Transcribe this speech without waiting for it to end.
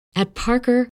At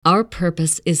Parker, our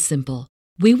purpose is simple.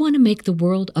 We want to make the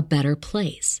world a better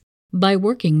place by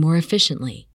working more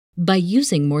efficiently, by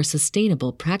using more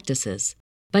sustainable practices,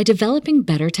 by developing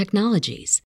better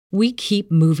technologies. We keep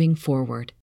moving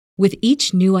forward. With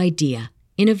each new idea,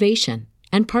 innovation,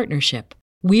 and partnership,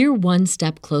 we're one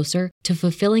step closer to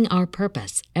fulfilling our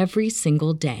purpose every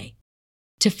single day.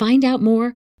 To find out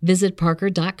more, visit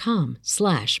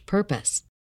parker.com/purpose.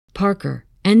 Parker,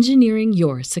 engineering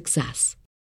your success.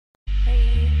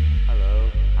 Hey. Hello.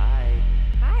 Hi.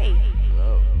 Hi.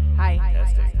 Hello. Hi.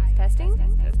 Testing. Testing?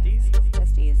 Testies?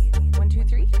 Testies? 1, 2,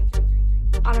 3?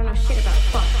 I don't know shit about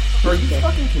fuck. Are you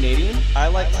fucking Canadian? I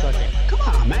like sucking. Come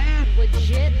on, man.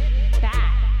 Legit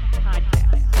bad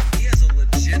podcast. He has a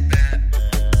legit bat.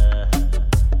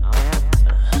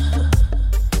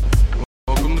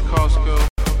 Welcome to Costco.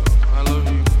 I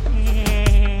love you.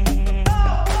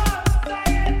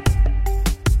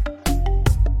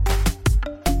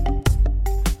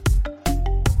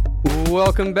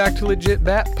 Welcome back to Legit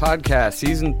Bat Podcast,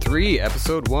 Season 3,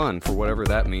 Episode 1, for whatever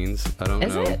that means. I don't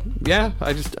know. Is it? Yeah,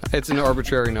 it's an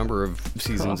arbitrary number of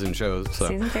seasons and shows. So.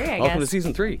 Season 3, I guess. Welcome to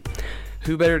Season 3.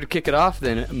 Who better to kick it off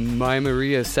than My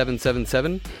Maria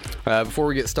 777? Before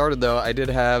we get started, though, I did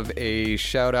have a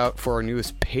shout out for our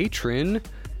newest patron,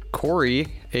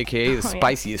 Corey, aka the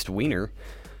spiciest wiener.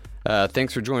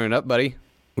 Thanks for joining up, buddy.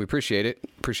 We appreciate it.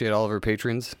 Appreciate all of our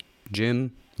patrons.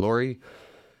 Jim, Lori,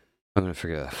 I'm going to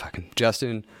forget that fucking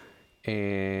Justin,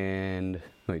 and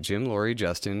Jim, Lori,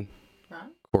 Justin,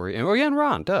 Ron? Corey, and and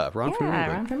Ron, Ron from New England.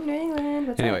 Ron from New England.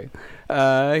 What's Anyway,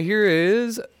 here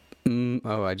is,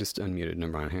 I just unmuted,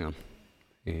 never mind, hang on,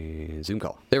 and Zoom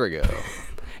call, there we go.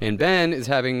 And Ben is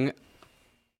having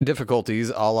difficulties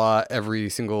a la every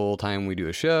single time we do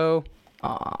a show.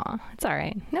 Aw, it's all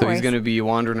right. No So worries. he's going to be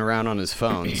wandering around on his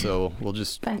phone, so we'll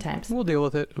just, Fun times. we'll deal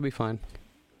with it, it'll be fine.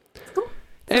 Cool.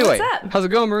 Anyway, what's up? how's it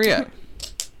going, Maria?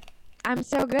 I'm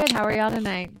so good. How are y'all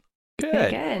tonight?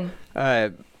 Good.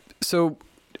 Good. So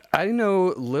I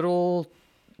know little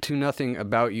to nothing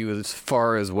about you as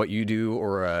far as what you do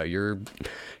or your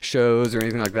shows or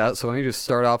anything like that. So why don't you just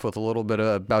start off with a little bit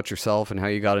about yourself and how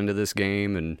you got into this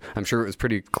game? And I'm sure it was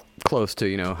pretty close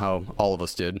to, how all of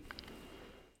us did.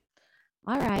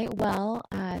 All right. Well,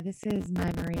 this is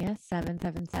My Maria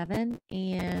 777,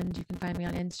 and you can find me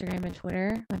on Instagram and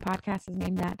Twitter. My podcast is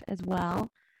named that as well.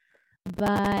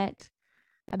 But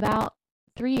about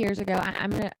 3 years ago,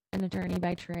 I'm an attorney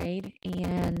by trade,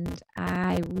 and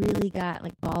I really got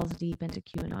balls deep into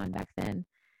QAnon back then,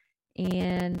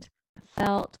 and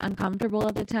felt uncomfortable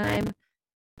at the time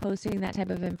posting that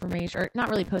type of information, or not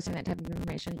really posting that type of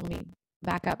information. Let me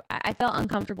back up. I felt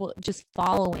uncomfortable just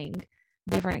following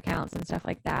different accounts and stuff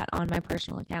like that on my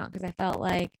personal account, because I felt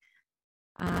like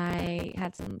I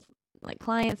had some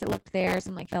clients that looked there,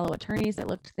 some fellow attorneys that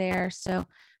looked there. So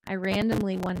I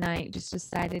randomly one night just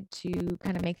decided to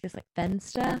kind of make this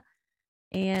Fensta,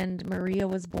 and Maria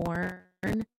was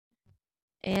born.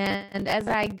 And as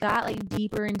I got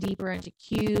deeper and deeper into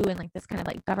Q and this kind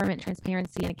of government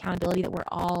transparency and accountability that we're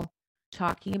all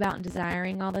talking about and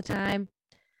desiring all the time,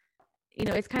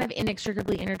 it's kind of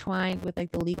inextricably intertwined with the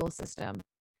legal system.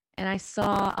 And I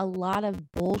saw a lot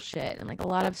of bullshit and a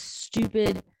lot of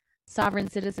stupid sovereign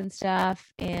citizen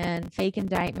stuff and fake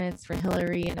indictments for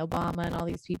Hillary and Obama and all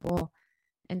these people.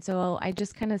 And so I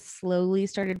just kind of slowly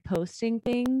started posting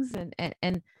things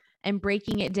and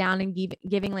breaking it down and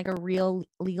giving a real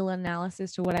legal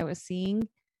analysis to what I was seeing.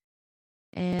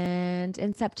 And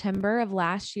in September of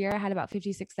last year, I had about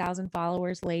 56,000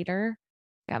 followers later,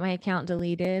 got my account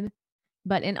deleted.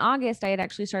 But in August, I had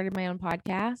actually started my own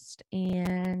podcast,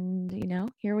 and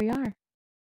here we are.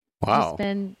 Wow.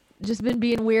 Just been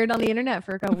being weird on the internet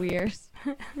for a couple years.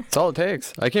 That's all it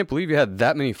takes. I can't believe you had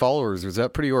that many followers. Was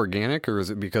that pretty organic, or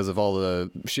was it because of all the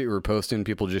shit you were posting,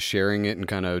 people just sharing it and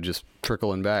kind of just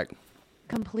trickling back?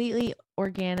 Completely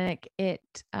organic.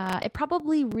 It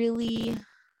probably really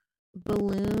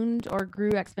ballooned or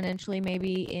grew exponentially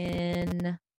maybe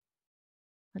in,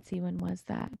 let's see, when was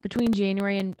that? Between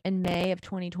January and May of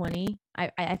 2020.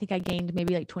 I think I gained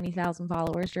maybe 20,000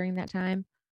 followers during that time.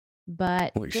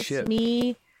 But Holy just shit.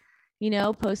 me,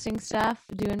 posting stuff,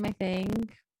 doing my thing,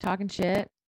 talking shit.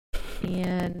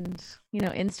 And,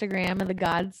 Instagram and the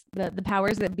gods, the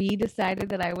powers that be decided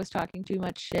that I was talking too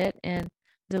much shit and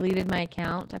deleted my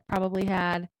account. I've probably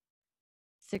had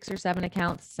 6 or 7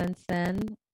 accounts since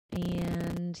then.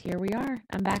 And here we are.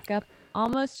 I'm back up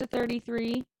almost to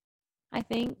 33. I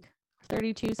think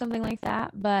 32, something like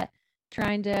that, but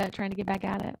trying to get back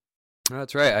at it.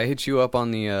 That's right. I hit you up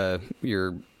on the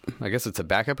your I guess it's a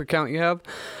backup account you have.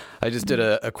 I just did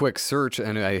a quick search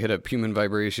and I hit up Human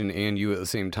Vibration and you at the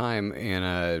same time,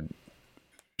 and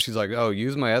she's like, "Oh,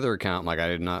 use my other account." I'm like, "I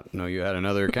did not know you had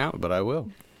another account, but I will."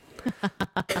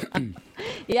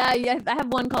 Yeah, I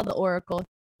have one called the Oracle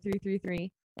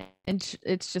 333, and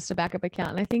it's just a backup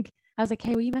account. And I think I was like,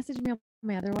 "Hey, will you message me on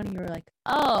my other one?" And you were like,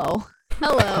 "Oh,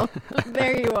 hello,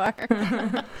 there you are."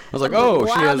 I was like, "Oh,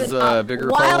 she has a bigger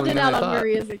following than I out on thought."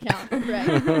 Maria's account,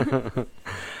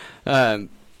 right?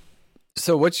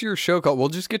 So what's your show called? We'll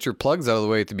just get your plugs out of the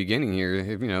way at the beginning here.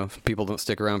 If people don't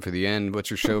stick around for the end, what's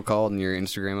your show called and your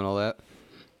Instagram and all that?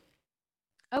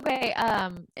 Okay.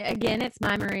 Again, it's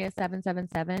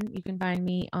mymaria777. You can find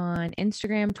me on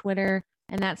Instagram, Twitter,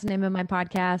 and that's the name of my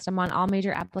podcast. I'm on all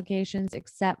major applications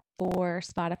except for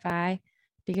Spotify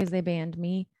because they banned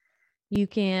me. You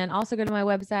can also go to my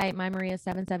website,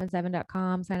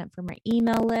 mymaria777.com, sign up for my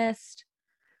email list.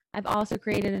 I've also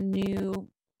created a new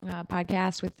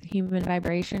podcast with Human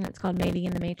Vibration. It's called Mating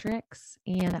in the Matrix,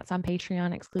 and that's on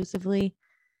Patreon exclusively.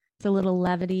 It's a little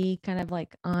levity, kind of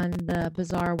like on the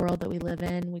bizarre world that we live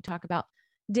in. We talk about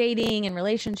dating and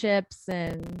relationships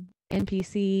and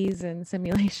NPCs and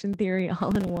simulation theory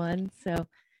all in one. So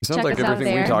It sounds check like us out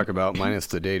everything we there. talk about minus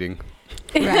the dating.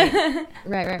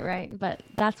 Right. But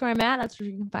that's where I'm at. That's where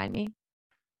you can find me.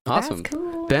 Awesome. That's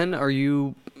cool. Ben, are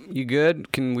you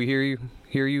good? Can we hear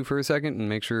you for a second and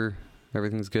make sure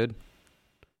everything's good?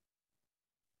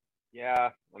 Yeah,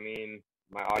 I mean,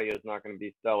 my audio is not going to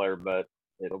be stellar, but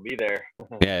it'll be there.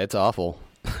 Yeah, it's awful.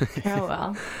 Oh,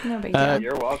 well. No big deal.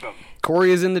 You're welcome.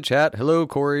 Corey is in the chat. Hello,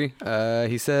 Corey.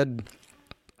 He said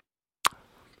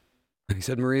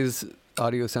Maria's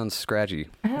audio sounds scratchy.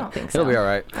 I don't think so. It'll be all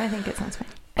right. I think it sounds fine.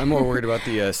 I'm more worried about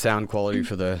the sound quality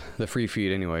for the free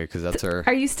feed anyway, because that's our...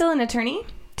 Are you still an attorney?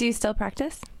 Do you still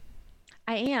practice?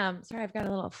 I am. Sorry, I've got a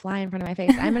little fly in front of my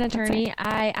face. I'm an attorney.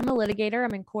 I'm a litigator.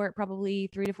 I'm in court probably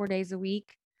 3 to 4 days a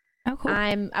week. Oh, cool.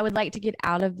 I would like to get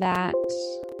out of that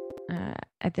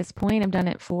at this point. I've done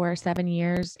it for 7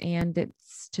 years and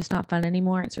it's just not fun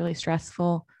anymore. It's really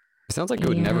stressful. It sounds like it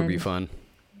would never be And- fun.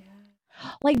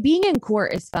 Like being in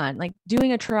court is fun. Like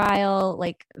doing a trial,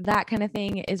 like that kind of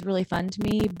thing is really fun to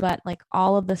me. But like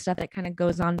all of the stuff that kind of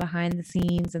goes on behind the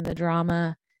scenes and the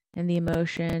drama and the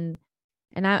emotion.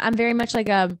 And I'm very much like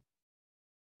I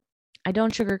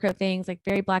don't sugarcoat things, like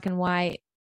very black and white.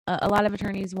 A lot of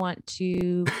attorneys want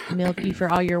to milk you for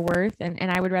all you're worth. And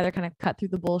I would rather kind of cut through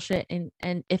the bullshit and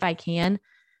if I can.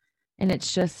 And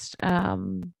it's just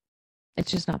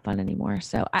not fun anymore.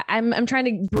 So I'm trying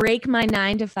to break my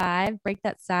 9 to 5, break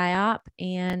that psyop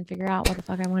and figure out what the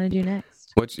fuck I want to do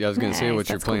next. I was going to say, Nice, what's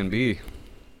your that's cool. plan B?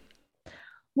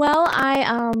 Well,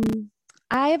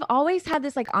 I've always had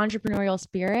this like entrepreneurial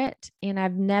spirit and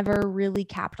I've never really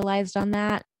capitalized on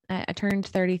that. I turned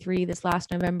 33 this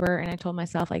last November and I told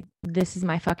myself like, this is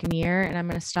my fucking year and I'm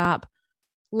going to stop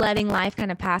letting life kind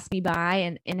of pass me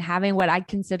by and having what I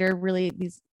consider really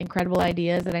these incredible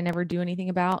ideas that I never do anything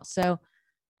about. So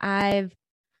I've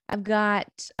got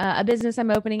a business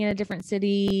I'm opening in a different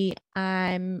city.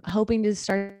 I'm hoping to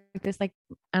start this, like,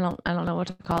 I don't know what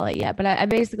to call it yet, but I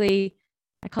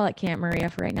call it Camp Maria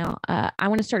for right now. I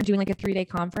want to start doing like a 3-day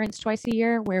conference twice a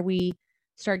year where we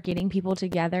start getting people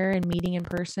together and meeting in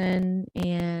person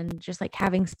and just like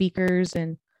having speakers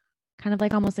and kind of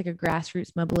like almost like a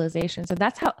grassroots mobilization. So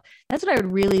that's what I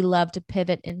would really love to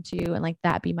pivot into and like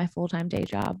that be my full-time day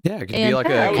job. Yeah, it could be And- like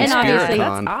and a obviously-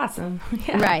 Spirit-Con. That's awesome.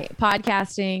 Yeah. Right.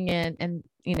 Podcasting and,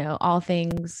 you know, all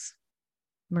things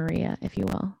Maria, if you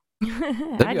will.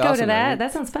 I'd be go awesome, to that. right?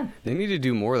 That sounds fun. They need to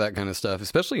do more of that kind of stuff,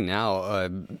 especially now.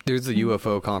 There's the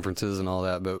UFO conferences and all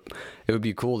that, but it would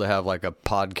be cool to have like a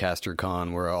podcaster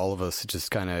con where all of us just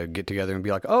kind of get together and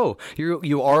be like, "Oh,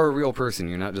 you are a real person.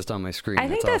 You're not just on my screen." I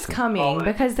think that's awesome. coming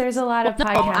because there's a lot of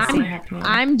podcasting happening.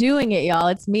 I'm doing it, y'all.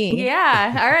 It's me.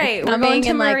 Yeah. All right. We're going Coming to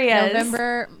in like Maria's.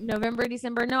 November,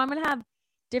 December. No, I'm going to have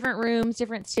different rooms,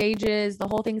 different stages. The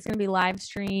whole thing's going to be live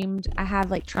streamed. I have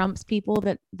like Trump's people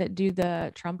that do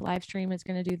the Trump live stream is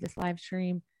going to do this live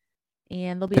stream.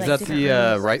 And there'll be Is like that different the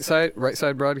rooms. right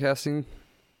side broadcasting?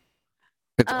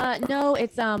 No,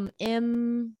 it's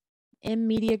M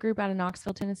Media Group out of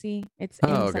Knoxville, Tennessee. It's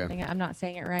M Oh, okay. something. I'm not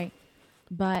saying it right.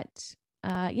 But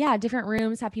yeah, different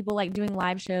rooms have people like doing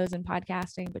live shows and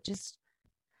podcasting, but just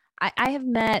I have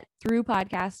met through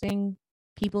podcasting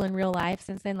people in real life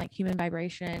since then, like Human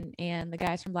Vibration and the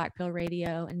guys from Black Pill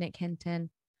Radio and Nick Hinton.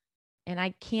 And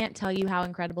I can't tell you how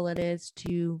incredible it is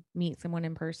to meet someone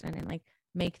in person and like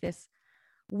make this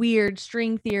weird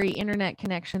string theory internet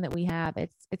connection that we have.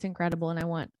 It's incredible and I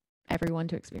want everyone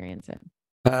to experience it.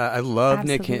 I love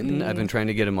Nick Hinton. Absolutely. I've been trying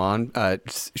to get him on.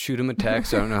 Just shoot him a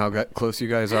text. I don't know how close you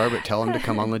guys are, but tell him to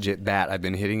come on Legit Bat. I've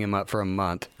been hitting him up for a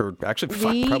month, or actually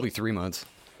probably 3 months.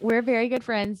 We're very good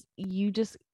friends.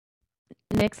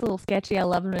 Nick's a little sketchy. I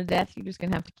love him to death. You're just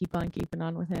gonna have to keep on keeping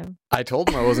on with him. I told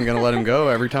him I wasn't going to let him go.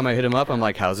 Every time I hit him up, I'm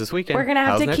like, "How's this weekend? We're gonna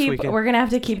have How's to next keep. weekend?" We're gonna have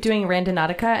to keep doing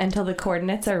Randonautica until the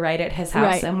coordinates are right at his house,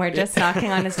 Right. and we're just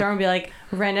knocking on his door and be like,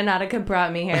 "Randonautica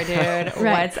brought me here, dude.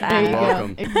 Right. What's There you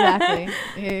up?" go. Welcome.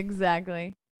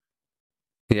 Exactly.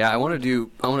 Yeah, I want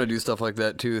to do stuff like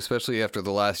that too, especially after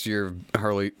the last year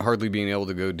of hardly being able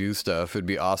to go do stuff. It'd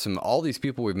be awesome. All these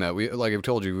people we've met, like I've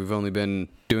told you, we've only been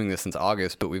doing this since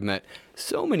August, but we've met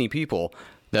so many people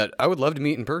that I would love to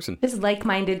meet in person. Just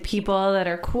like-minded people that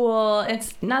are cool.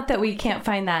 It's not that we can't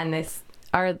find that in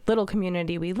our little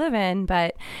community we live in,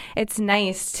 but it's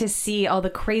nice to see all the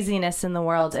craziness in the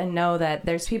world and know that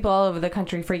there's people all over the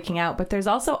country freaking out, but there's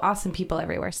also awesome people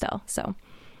everywhere still. So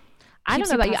I don't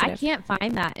keeps know you about you. I positive. can't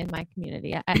find that in my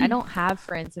community. I don't have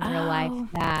friends in real life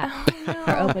that Oh,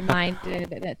 are no.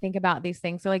 open-minded that think about these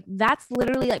things. So like that's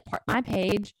literally like my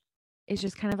page is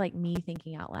just kind of like me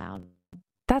thinking out loud.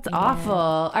 That's Yeah.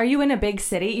 awful. Are you in a big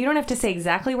city? You don't have to say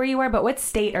exactly where you are, but what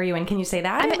state are you in? Can you say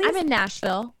that? at I'm least? in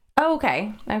Nashville. Oh,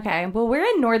 okay. Okay. Well, we're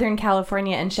in Northern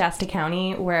California in Shasta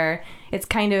County, where it's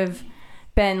kind of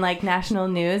been like national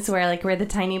news, where like we're the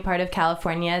tiny part of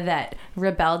California that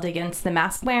rebelled against the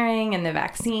mask wearing and the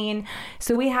vaccine.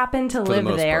 So we happen to the live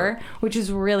most there, part. which is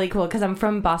really cool because I'm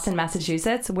from Boston,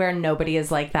 Massachusetts, where nobody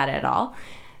is like that at all.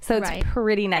 So it's Right.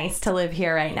 pretty nice to live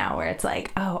here right now, where it's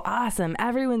like, oh, awesome,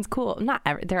 everyone's cool.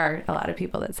 There are a lot of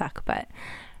people that suck, but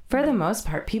for the most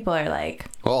part, people are like,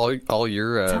 Well, all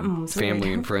your Something's family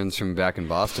weird. and friends from back in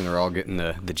Boston are all getting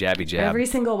the jabby jab. every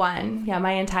single one. Yeah,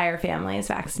 my entire family is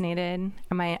vaccinated.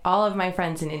 All of my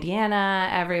friends in Indiana,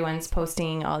 everyone's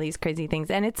posting all these crazy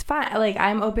things, and it's fine. Like,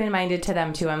 I'm open-minded to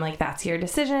them too. I'm like, that's your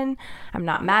decision. I'm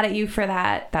not mad at you for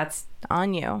that. That's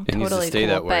on you. It needs to Totally stay cool.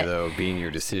 that way, But though, being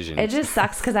your decision. it just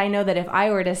sucks because I know that if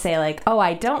I were to say like, oh,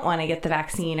 I don't want to get the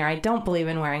vaccine or I don't believe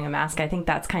in wearing a mask, I think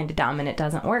that's kind of dumb and it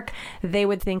doesn't work, they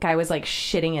would think I was like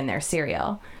shitting in their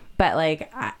cereal. But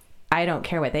like, I don't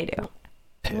care what they do.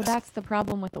 Well, that's the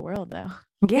problem with the world, though.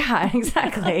 Yeah,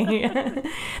 exactly.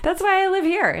 That's why I live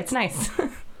here. It's nice.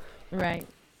 Right.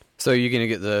 So you going to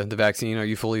get the vaccine? Are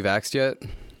you fully vaxxed yet?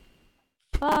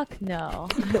 Fuck no.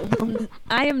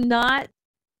 I am not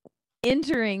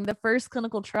entering the first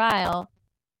clinical trial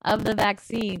of the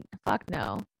vaccine. Fuck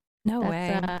no. No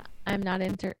way. I'm not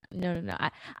No.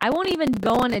 I won't even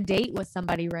go on a date with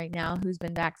somebody right now who's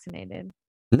been vaccinated.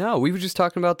 No, we were just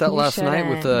talking about that You last night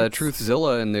with shouldn't.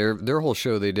 Truthzilla and their whole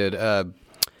show they did.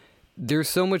 There's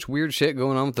so much weird shit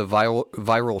going on with the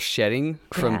viral shedding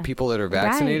from Yeah. people that are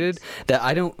vaccinated Right. that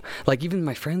I don't like. Even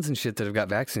my friends and shit that have got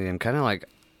vaccinated, I'm kind of like,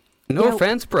 no Yeah.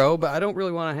 offense, bro, but I don't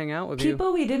really want to hang out with you.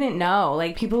 People we didn't know,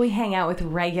 like people we hang out with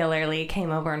regularly,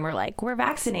 came over and were like, "We're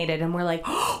vaccinated," and we're like,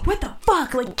 oh, "What the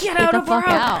fuck? Like, get out the of our fuck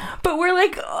house!" out. But we're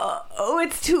like, "Oh,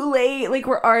 it's too late. Like,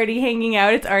 we're already hanging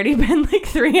out. It's already been like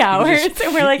 3 hours,"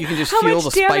 and we're like, you can just "How feel much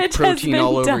the spike damage has protein been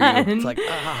all over done?" you. It's like,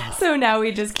 ah. So now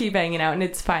we just keep hanging out, and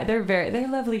it's fine. They're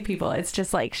lovely people. It's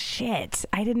just like, shit,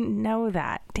 I didn't know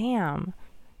that. Damn,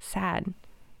 sad.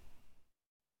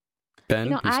 Ben,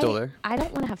 you still there? I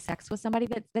don't want to have sex with somebody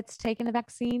that's taken a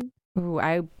vaccine. Ooh,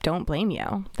 I don't blame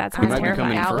you. That I sounds might don't become wanna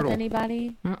terrifying. hang out with infertile.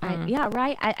 anybody. Mm-mm. Yeah,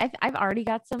 right. I've already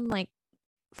got some like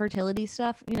fertility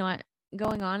stuff,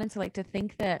 going on, and so like to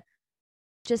think that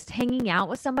just hanging out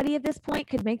with somebody at this point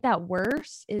could make that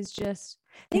worse is just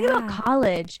think about Yeah.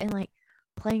 college and like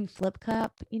playing flip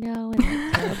cup, and like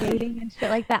tailgating and shit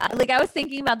like that. Like I was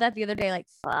thinking about that the other day. Like,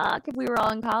 fuck, if we were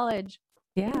all in college,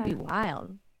 it'd be Yeah.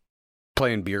 wild.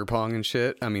 Playing beer pong and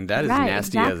shit. I mean, that is Right,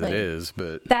 nasty as it exactly. is,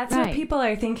 but That's what Right. people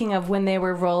are thinking of when they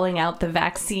were rolling out the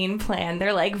vaccine plan.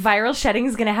 They're like, viral shedding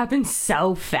is going to happen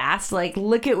so fast. Like,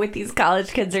 look at what these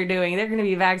college kids are doing. They're going to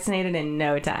be vaccinated in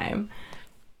no time,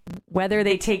 whether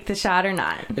they take the shot or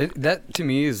not. that to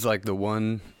me is like the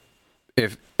one,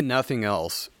 if nothing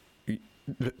else,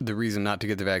 the reason not to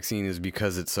get the vaccine is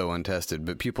because it's so untested.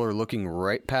 But people are looking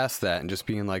right past that and just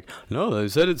being like, no, they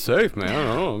said it's safe, man. I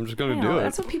don't know. I'm just going to do it.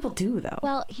 That's what people do, though.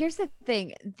 Well, here's the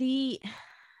thing. The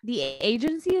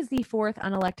agency is the fourth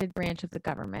unelected branch of the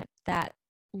government that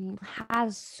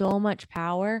has so much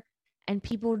power, and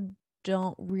people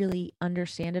don't really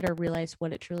understand it or realize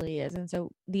what it truly is. And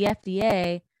so the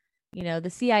FDA, the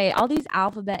CIA, all these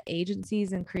alphabet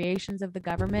agencies and creations of the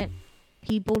government,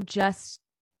 people just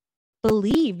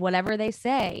believe whatever they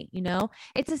say.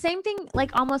 It's the same thing,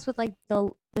 like almost with like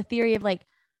the theory of like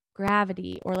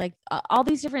gravity or like all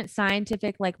these different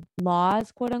scientific like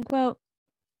laws, quote unquote.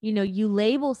 you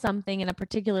label something in a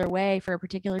particular way for a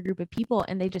particular group of people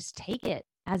and they just take it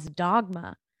as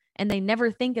dogma and they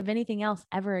never think of anything else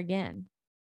ever again.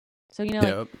 So,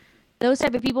 like, those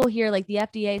type of people hear like the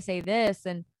FDA say this,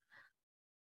 and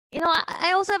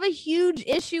I also have a huge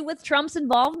issue with Trump's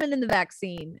involvement in the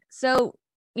vaccine. So,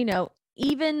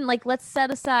 even like, let's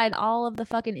set aside all of the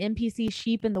fucking NPC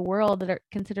sheep in the world that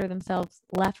consider themselves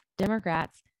left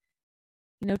Democrats.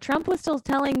 Trump was still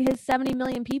telling his 70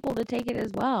 million people to take it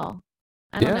as well.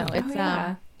 I don't know.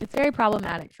 It's it's very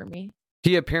problematic for me.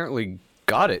 He apparently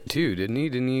got it too, didn't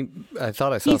he? I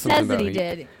thought I saw something about it. He says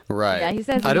that he did. Right. Yeah, he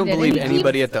says I don't believe he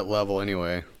anybody at that level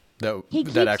anyway. He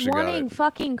keeps that actually wanting got it.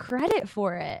 fucking credit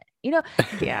for it.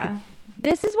 Yeah.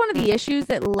 This is one of the issues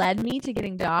that led me to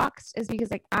getting doxxed, is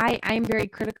because like I'm very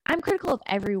critical. I'm critical of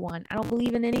everyone. I don't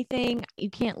believe in anything.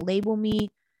 You can't label me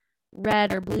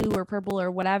red or blue or purple or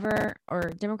whatever,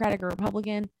 or Democratic or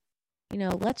Republican.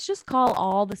 Let's just call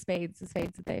all the spades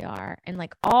that they are, and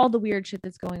like all the weird shit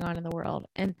that's going on in the world.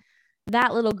 And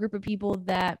that little group of people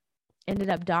that ended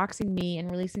up doxing me and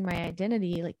releasing my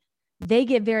identity, like, they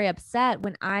get very upset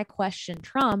when I question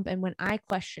Trump and when I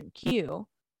question Q.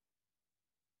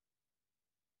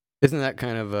 Isn't that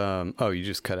kind of oh, you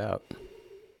just cut out.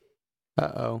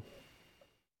 Uh-oh.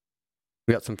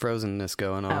 We got some frozenness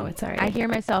going on. Oh, it's all right. I hear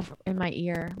myself in my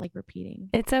ear, like, repeating.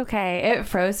 It's okay. It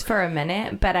froze for a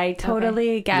minute, but I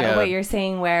totally get what you're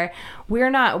saying, where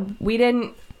we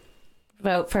didn't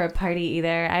vote for a party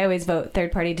either. I always vote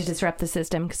third party to disrupt the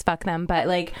system because fuck them. But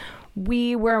like,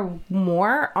 we were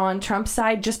more on Trump's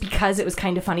side just because it was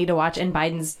kind of funny to watch, and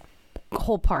Biden's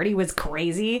whole party was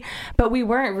crazy, but we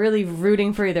weren't really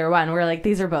rooting for either one. We're like,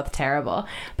 these are both terrible.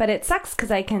 But it sucks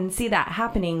because I can see that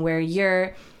happening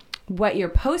where what you're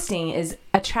posting is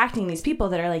attracting these people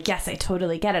that are like, yes, I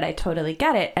totally get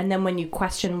it. And then when you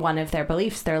question one of their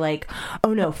beliefs, they're like,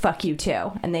 oh no, fuck you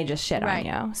too. And they just shit on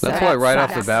you. So that's why right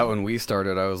off the bat when we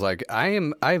started, I was like,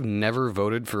 I've never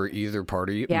voted for either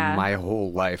party my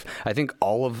whole life. I think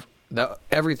all of that,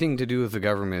 everything to do with the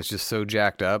government is just so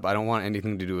jacked up. I don't want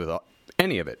anything to do with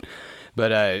any of it.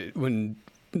 But when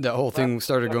the whole thing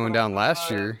started going down last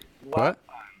year, what?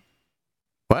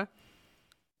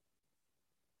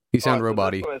 You sound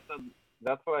robot-y.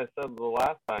 That's what I said the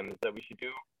last time, is that we should do...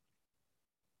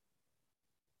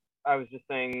 I was just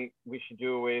saying we should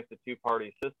do away with the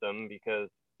two-party system, because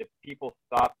if people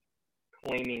stopped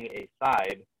claiming a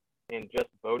side and just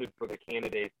voted for the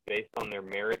candidates based on their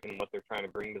merit and what they're trying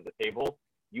to bring to the table,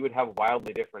 you would have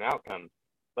wildly different outcomes.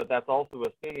 But that's also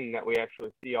assuming that we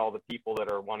actually see all the people that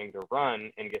are wanting to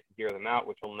run and get to hear them out,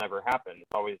 which will never happen.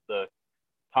 It's always the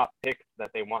top picks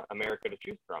that they want America to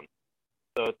choose from.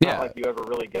 So it's not like you ever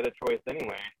really get a choice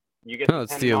anyway. You get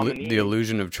it's the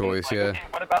illusion of choice, like, okay,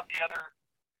 what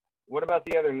about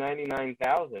the other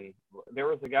 99,000? There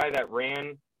was a guy that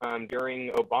ran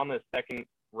during Obama's second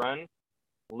run,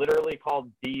 literally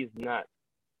called D's nuts.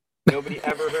 Nobody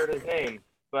ever heard his name,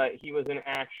 but he was an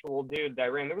actual dude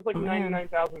that ran. There was like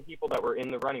 99,000 people that were in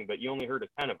the running, but you only heard of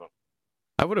 10 of them.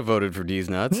 I would have voted for D's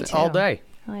nuts all day.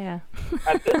 Oh yeah.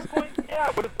 At this point, yeah,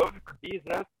 I would have voted for D's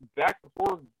nuts back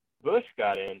before Bush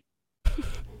got in.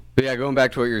 But yeah, going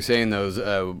back to what you're saying,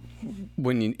 though,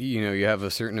 when you have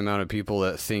a certain amount of people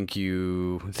that think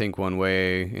you think one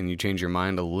way and you change your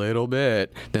mind a little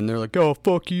bit, then they're like, oh,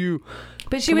 fuck you.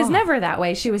 But she was never that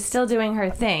way. She was still doing her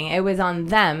thing. It was on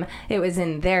them. It was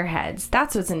in their heads.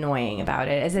 That's what's annoying about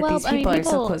it, is that these people are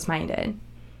so close-minded.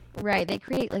 Right. They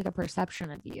create like a perception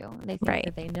of you. They think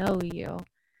that they know you.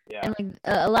 Yeah. And like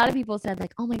a lot of people said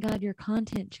like, oh my God, your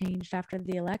content changed after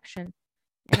the election.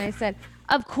 And I said,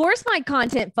 of course my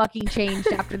content fucking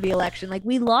changed after the election. Like,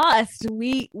 we lost.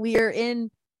 We are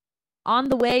on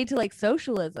the way to like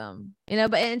socialism,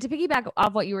 but and to piggyback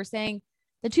off what you were saying,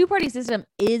 the two-party system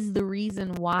is the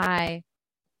reason why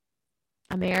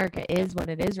America is what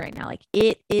it is right now. Like,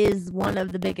 it is one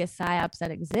of the biggest psyops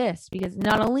that exists, because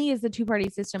not only is the two-party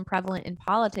system prevalent in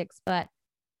politics, but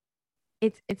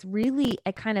it's really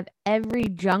a kind of every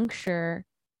juncture.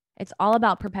 It's all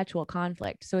about perpetual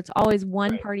conflict. So it's always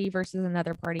one party versus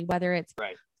another party, whether it's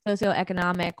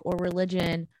socioeconomic or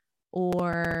religion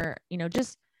or,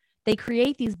 just they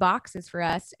create these boxes for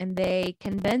us, and they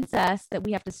convince us that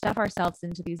we have to stuff ourselves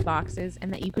into these boxes,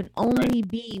 and that you can only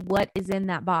be what is in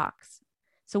that box.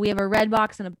 So we have a red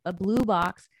box and a blue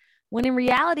box, when in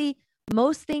reality,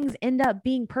 most things end up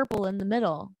being purple in the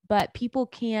middle. But people,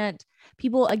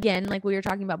 again, like we were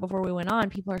talking about before we went on,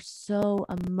 people are so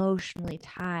emotionally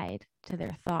tied to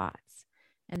their thoughts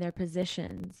and their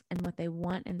positions and what they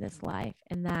want in this life.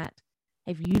 And that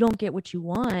if you don't get what you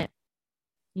want,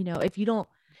 if you don't,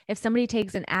 if somebody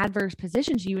takes an adverse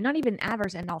position to you, not even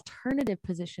adverse, an alternative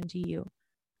position to you,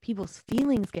 people's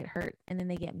feelings get hurt, and then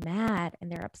they get mad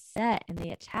and they're upset and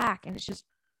they attack, and it's just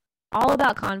all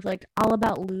about conflict, all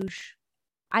about loosh.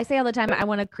 I say all the time, I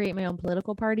want to create my own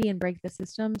political party and break the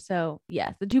system. So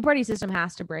yes, the two-party system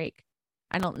has to break.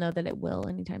 I don't know that it will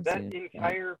anytime soon. That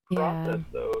entire process,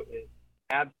 though, is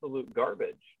absolute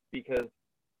garbage, because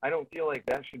I don't feel like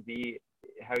that should be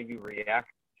how you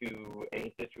react to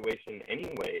any situation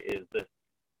anyway, is this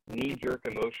knee-jerk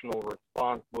emotional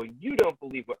response. Well, you don't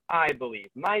believe what I believe.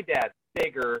 My dad's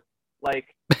bigger.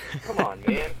 Like, come on,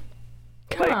 man.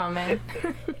 Come on, man.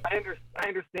 I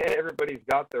understand everybody's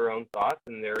got their own thoughts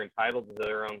and they're entitled to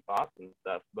their own thoughts and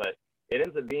stuff, but it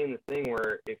ends up being this thing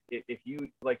where if you,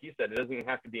 like you said, it doesn't even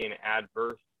have to be an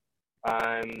adverse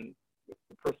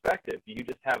perspective. You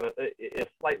just have a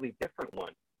slightly different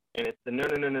one, and it's the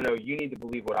no, you need to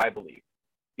believe what I believe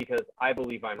because I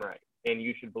believe I'm right, and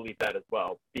you should believe that as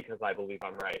well because I believe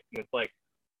I'm right. And it's like,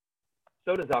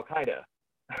 so does Al-Qaeda.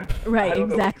 Right,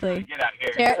 exactly.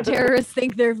 Terrorists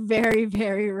think they're very,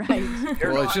 very right.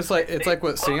 Well, it's just like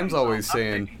what Sam's always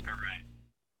saying.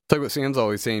 It's like what Sam's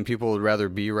always saying. People would rather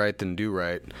be right than do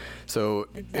right. So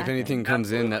if anything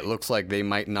comes in that looks like they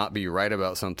might not be right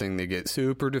about something, they get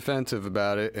super defensive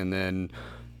about it, and then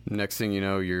next thing you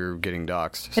know, you're getting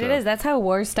doxxed. But it is. That's how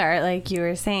wars start. Like you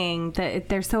were saying, that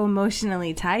they're so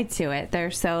emotionally tied to it.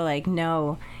 They're so like,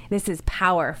 no, this is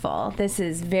powerful. This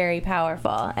is very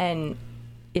powerful, and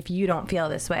if you don't feel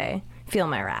this way, feel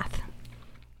my wrath.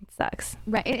 It sucks.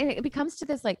 Right. And it becomes to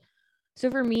this, like, so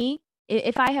for me,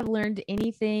 if I have learned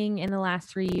anything in the last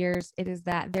 3 years, it is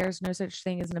that there's no such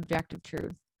thing as an objective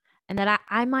truth. And that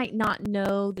I might not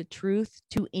know the truth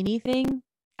to anything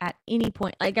at any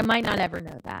point. Like, I might not ever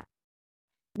know that.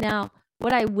 Now,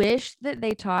 what I wish that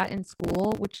they taught in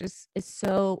school, which was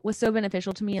so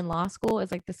beneficial to me in law school,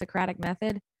 is like the Socratic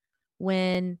method,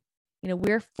 when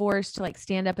we're forced to like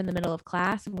stand up in the middle of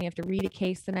class and we have to read a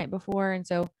case the night before. And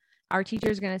so our teacher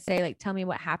is going to say, like, tell me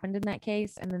what happened in that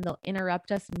case. And then they'll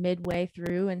interrupt us midway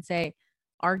through and say,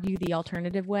 argue the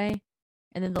alternative way.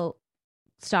 And then they'll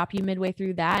stop you midway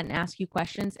through that and ask you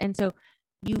questions. And so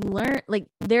you learn, like,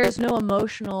 there's no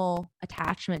emotional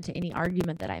attachment to any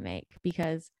argument that I make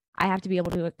because I have to be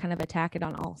able to kind of attack it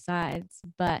on all sides.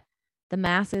 But the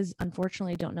masses,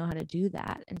 unfortunately, don't know how to do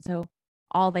that. And so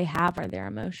all they have are their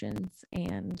emotions.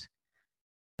 And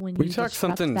when we talked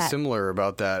something similar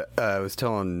about that, I was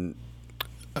telling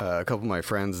a couple of my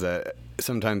friends that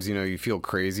sometimes, you feel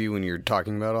crazy when you're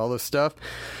talking about all this stuff.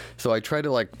 So I try to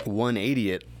like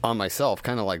 180 it on myself,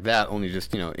 kind of like that, only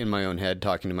just, in my own head,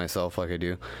 talking to myself like I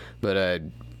do. But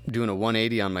doing a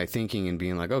 180 on my thinking and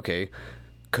being like, okay,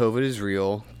 COVID is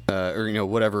real, or,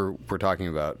 whatever we're talking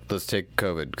about. Let's take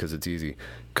COVID because it's easy.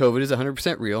 COVID is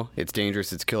 100% real. It's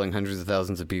dangerous. It's killing hundreds of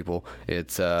thousands of people.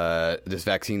 It's this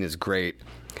vaccine is great.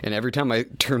 And every time I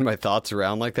turn my thoughts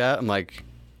around like that, I'm like,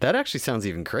 that actually sounds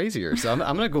even crazier. So I'm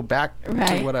going to go back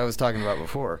to what I was talking about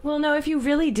before. Well, no, if you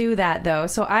really do that, though,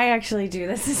 so I actually do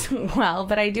this as well,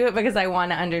 but I do it because I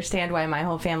want to understand why my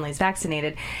whole family is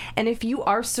vaccinated. And if you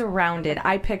are surrounded,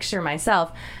 I picture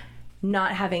myself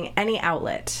not having any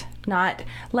outlet, not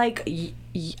like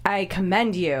I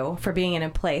commend you for being in a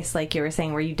place like you were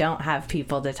saying where you don't have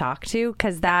people to talk to,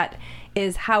 because that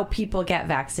is how people get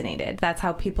vaccinated. That's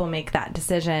how people make that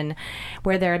decision,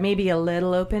 where they're maybe a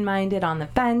little open-minded on the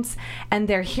fence and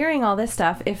they're hearing all this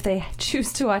stuff, if they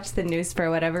choose to watch the news for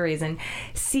whatever reason,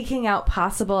 seeking out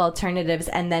possible alternatives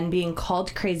and then being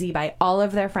called crazy by all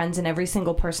of their friends and every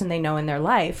single person they know in their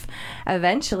life.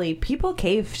 Eventually people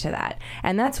cave to that,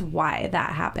 and that's why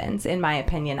that happens, in my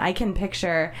opinion. I can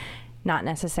picture not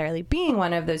necessarily being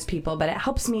one of those people, but it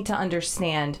helps me to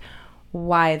understand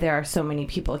why there are so many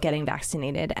people getting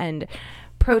vaccinated and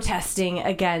protesting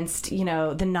against,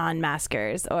 the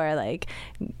non-maskers, or like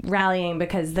rallying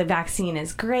because the vaccine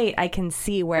is great. I can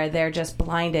see where they're just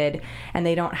blinded and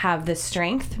they don't have the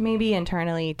strength maybe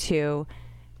internally to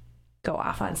go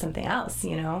off on something else.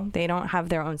 They don't have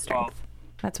their own strength.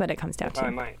 That's what it comes down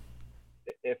to.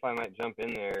 If I might jump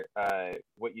in there,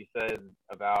 what you said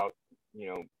about,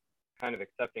 kind of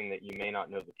accepting that you may not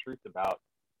know the truth about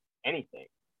anything.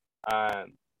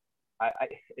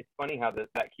 It's funny how that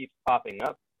keeps popping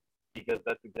up, because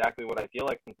that's exactly what I feel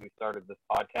like since we started this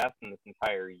podcast and this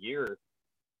entire year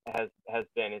has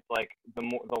been. It's like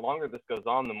the longer this goes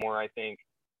on, the more I think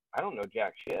I don't know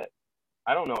jack shit.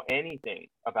 I don't know anything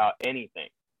about anything,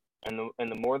 and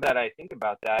the more that I think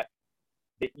about that,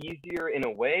 the easier in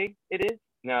a way it is.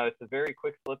 Now it's a very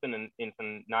quick slip into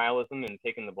nihilism and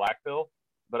taking the black pill.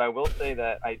 But I will say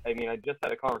that I just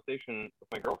had a conversation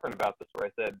with my girlfriend about this, where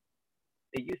I said,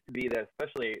 it used to be that,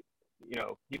 especially,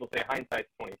 people say hindsight's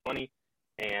 20/20,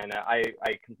 and I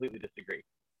completely disagree.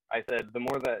 I said the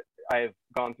more that I've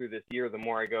gone through this year, the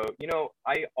more I go,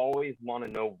 I always want to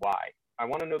know why. I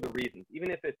want to know the reasons,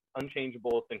 even if it's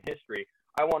unchangeable, it's in history.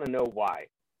 I want to know why,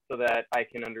 so that I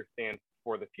can understand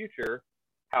for the future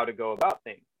how to go about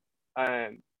things.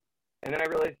 And then I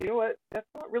realized, you know what? That's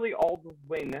not really all the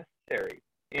way necessary.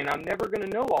 And I'm never going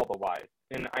to know all the whys.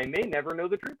 And I may never know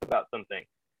the truth about something.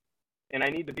 And I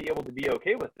need to be able to be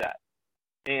okay with that.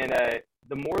 And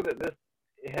the more that this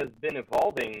has been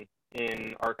evolving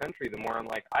in our country, the more I'm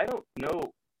like, I don't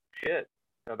know shit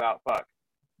about fuck.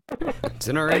 It's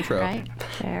in our intro. Right.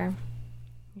 Fair.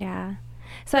 Yeah.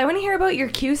 So I want to hear about your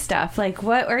Q stuff. Like,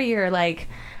 what are your,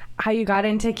 how you got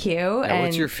into Q? Yeah, and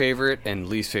what's your favorite and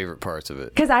least favorite parts of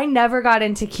it? Because I never got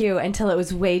into Q until it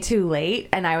was way too late.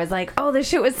 And I was like, oh, this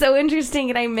shit was so interesting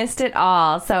and I missed it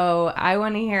all. So I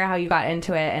want to hear how you got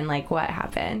into it and, what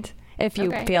happened, if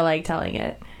you feel like telling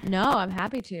it. No, I'm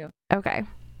happy to. Okay.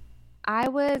 I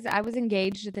was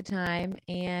engaged at the time,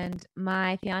 and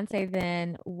my fiance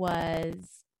then was,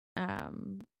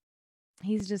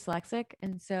 he's dyslexic,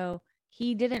 and so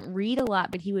he didn't read a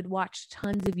lot, but he would watch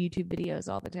tons of YouTube videos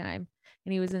all the time.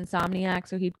 And he was insomniac,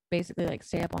 so he'd basically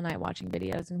stay up all night watching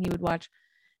videos, and he would watch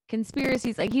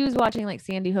conspiracies. He was watching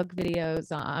Sandy Hook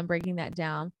videos on breaking that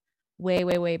down way,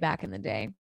 way, way back in the day.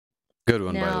 Good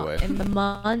one, now, by the way. In the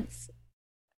months,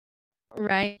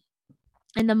 right?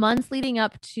 In the months leading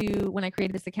up to when I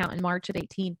created this account in March of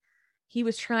 18, he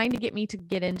was trying to get me to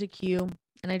get into Q,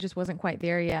 and I just wasn't quite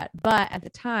there yet. But at the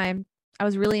time, I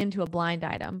was really into a blind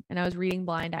item, and I was reading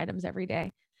blind items every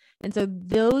day. And so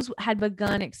those had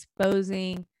begun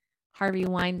exposing Harvey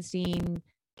Weinstein,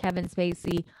 Kevin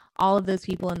Spacey, all of those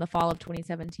people in the fall of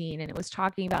 2017. And it was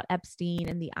talking about Epstein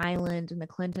and the island and the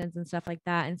Clintons and stuff like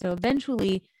that. And so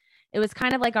eventually it was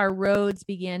kind of like our roads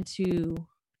began to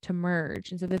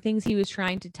merge. And so the things he was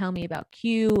trying to tell me about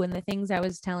Q and the things I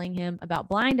was telling him about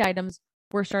blind items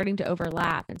were starting to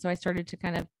overlap. And so I started to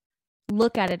kind of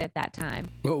look at it at that time.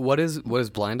 What is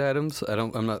blind items?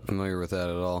 I'm not familiar with that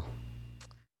at all.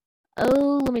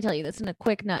 Oh, let me tell you this in a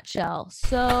quick nutshell.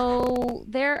 So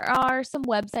there are some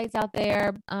websites out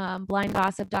there,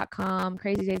 blindgossip.com,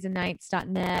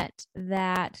 crazydaysandnights.net,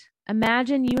 that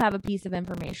imagine you have a piece of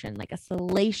information, like a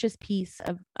salacious piece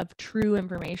of true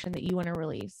information that you want to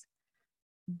release.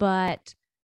 But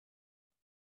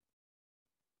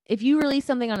if you release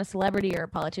something on a celebrity or a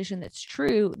politician that's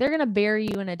true, they're going to bury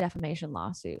you in a defamation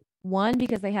lawsuit. One,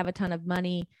 because they have a ton of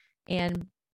money, and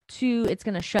two, it's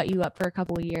going to shut you up for a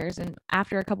couple of years. And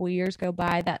after a couple of years go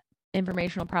by, that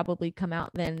information will probably come out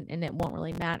then, and it won't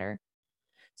really matter.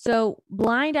 So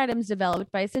blind items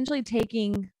developed by essentially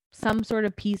taking some sort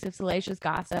of piece of salacious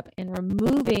gossip and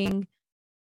removing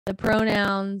the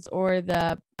pronouns or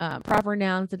the proper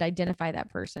nouns that identify that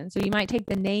person. So you might take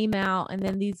the name out, and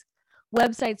then these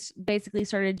websites basically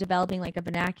started developing a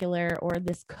vernacular or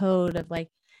this code of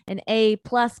an A++++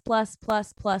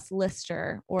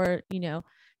 lister, or,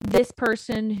 this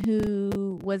person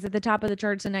who was at the top of the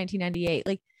charts in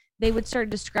 1998. They would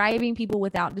start describing people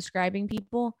without describing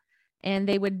people. And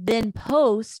they would then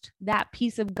post that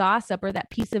piece of gossip or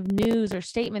that piece of news or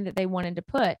statement that they wanted to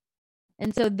put.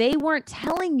 And so they weren't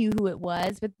telling you who it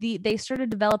was, but they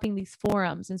started developing these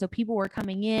forums. And so people were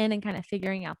coming in and kind of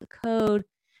figuring out the code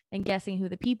and guessing who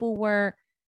the people were.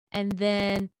 And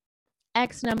then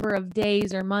X number of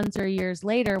days or months or years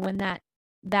later, when that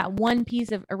one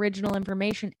piece of original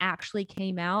information actually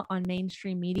came out on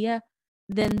mainstream media,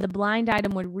 then the blind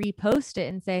item would repost it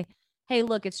and say, hey,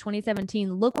 look, it's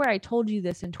 2017. Look where I told you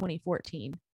this in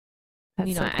 2014.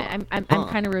 That's so cool. I'm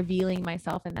kind of revealing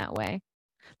myself in that way.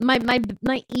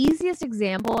 My easiest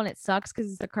example, and it sucks because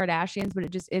it's the Kardashians, but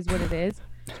it just is what it is.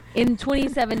 In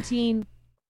 2017,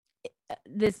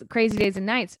 this Crazy Days and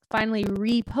Nights finally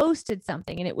reposted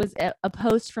something, and it was a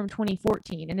post from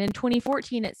 2014. And in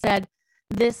 2014, it said,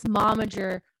 this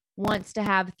momager wants to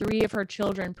have 3 of her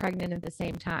children pregnant at the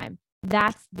same time.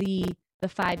 That's the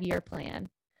 5-year plan.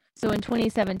 So in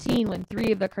 2017, when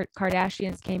 3 of the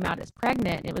Kardashians came out as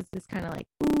pregnant, it was this kind of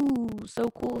ooh, so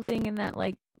cool thing in that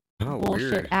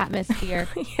bullshit weird atmosphere.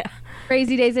 Yeah.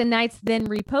 Crazy Days and Nights then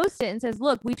reposts it and says,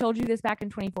 look, we told you this back in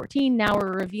 2014. Now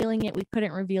we're revealing it. We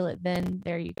couldn't reveal it then.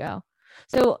 There you go.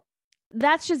 So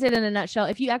that's just it in a nutshell.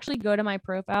 If you actually go to my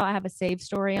profile, I have a save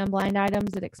story on blind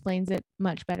items that explains it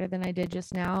much better than I did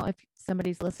just now, if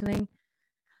somebody's listening.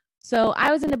 So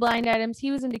I was into blind items.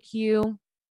 He was into Q.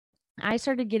 I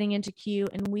started getting into Q,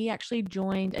 and we actually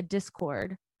joined a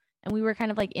Discord, and we were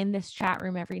kind of in this chat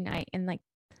room every night. And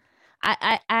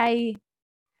I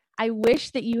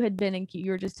wish that you had been in Q.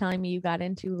 You were just telling me you got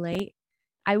in too late.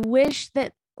 I wish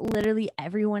that literally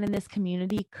everyone in this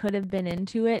community could have been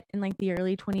into it in like the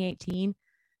early 2018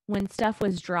 when stuff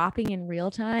was dropping in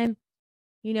real time,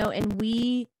 and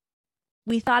we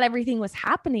thought everything was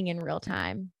happening in real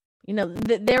time.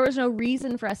 There was no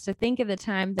reason for us to think at the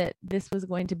time that this was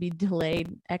going to be delayed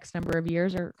X number of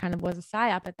years, or kind of was a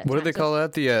psyop at that What time. do they call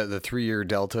that? The 3-year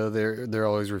delta? They're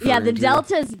always referring to.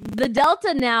 Yeah, the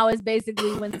delta now is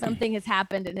basically when something has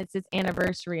happened and it's its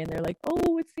anniversary, and they're like,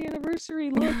 oh, it's the anniversary.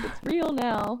 Look, it's real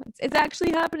now. It's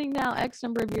actually happening now, X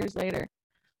number of years later.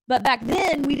 But back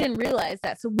then, we didn't realize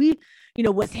that. So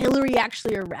was Hillary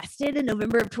actually arrested in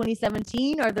November of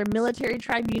 2017? Are there military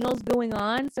tribunals going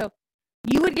on? So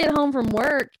you would get home from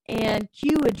work and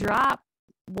Q would drop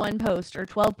 1 post or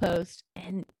 12 posts,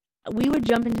 and we would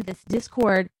jump into this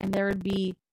Discord, and there would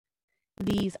be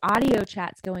these audio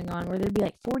chats going on where there'd be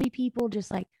like 40 people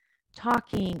just like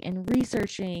talking and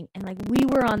researching, and like we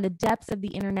were on the depths of the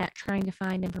internet trying to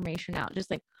find information out, just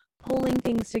like pulling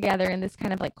things together in this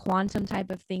kind of like quantum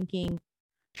type of thinking,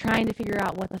 trying to figure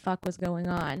out what the fuck was going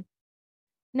on.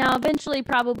 Now, eventually,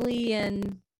 probably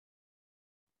in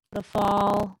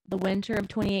the winter of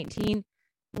 2018,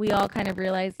 we all kind of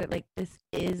realized that like this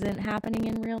isn't happening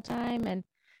in real time, and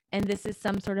this is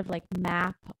some sort of like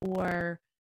map or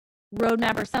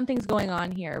roadmap or something's going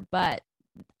on here. But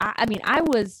I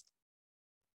was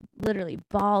literally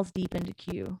balls deep into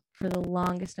Q for the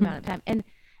longest amount of time,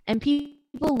 and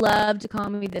people love to call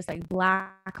me this like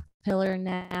black pillar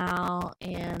now,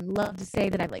 and love to say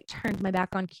that I've like turned my back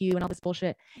on Q and all this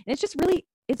bullshit. And it's just really,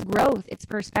 it's growth, it's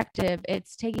perspective,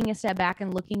 it's taking a step back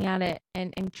and looking at it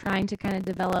and trying to kind of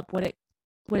develop what it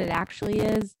actually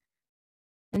is.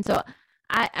 And so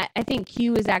I think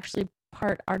Q is actually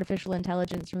part artificial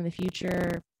intelligence from the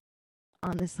future.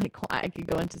 On this, like, I could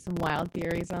go into some wild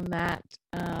theories on that.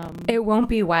 It won't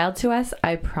be wild to us,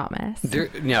 I promise. There's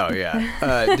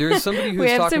somebody who's we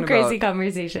have talking some crazy about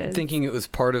conversations. thinking it was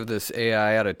part of this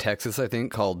AI out of Texas, I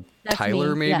think, called That's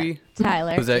Tyler, me. maybe? Yeah,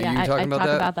 Tyler. Was that you talking I about talk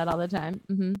that? about that all the time.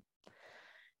 Mm-hmm.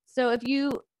 So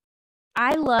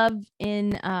I love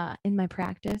in my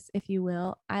practice, if you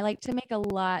will, I like to make a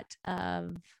lot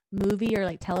of movie or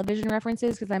like television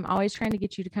references, because I'm always trying to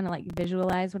get you to kind of like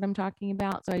visualize what I'm talking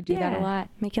about. So I do that a lot.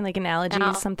 Making like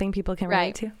analogies, something people can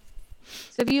relate to.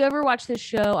 So if you ever watch this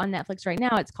show on Netflix right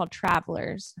now, it's called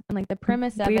Travelers. And like the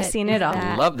premise of We've seen it all.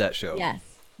 I love that show. Yes.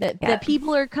 That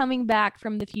people are coming back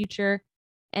from the future,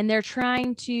 and they're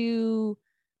trying to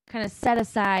kind of set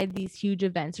aside these huge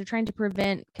events. They're trying to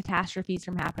prevent catastrophes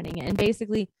from happening. And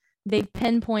basically, they've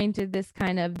pinpointed this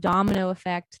kind of domino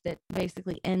effect that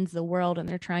basically ends the world, and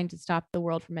they're trying to stop the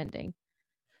world from ending.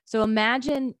 So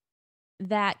imagine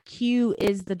that Q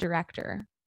is the director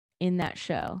in that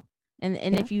show. And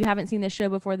if you haven't seen this show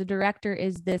before, the director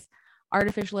is this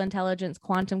artificial intelligence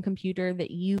quantum computer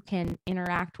that you can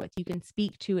interact with. You can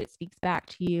speak to, it speaks back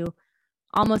to you,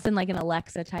 almost in like an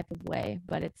Alexa type of way,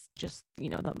 but it's just,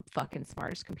 the fucking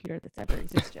smartest computer that's ever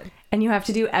existed. And you have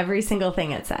to do every single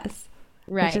thing it says.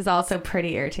 Right. Which is also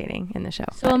pretty irritating in the show.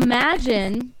 So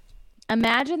imagine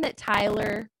that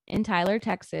Tyler in Tyler,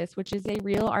 Texas, which is a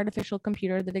real artificial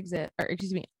computer that exists, or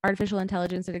excuse me, artificial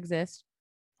intelligence that exists.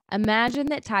 Imagine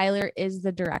that Tyler is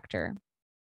the director.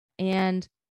 And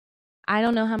I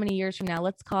don't know how many years from now,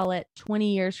 let's call it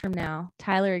 20 years from now,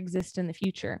 Tyler exists in the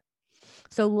future.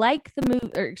 So like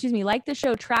the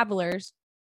show Travelers,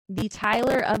 the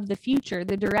Tyler of the future,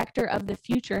 the director of the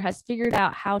future, has figured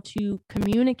out how to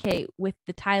communicate with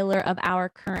the Tyler of our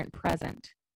current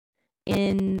present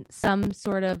in some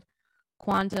sort of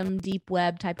quantum deep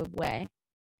web type of way.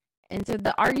 And so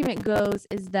the argument goes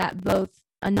is that both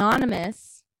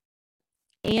Anonymous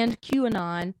and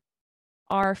QAnon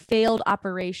are failed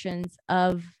operations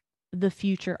of the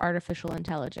future artificial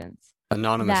intelligence.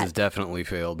 Anonymous has definitely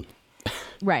failed.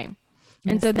 Right.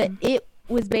 And so that it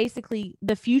was basically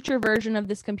the future version of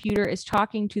this computer is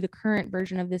talking to the current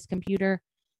version of this computer,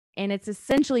 and it's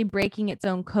essentially breaking its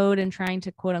own code and trying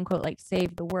to quote unquote like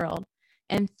save the world.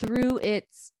 And through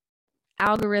its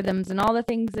algorithms and all the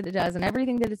things that it does and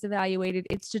everything that it's evaluated,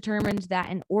 it's determined that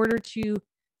in order to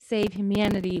save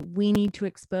humanity, we need to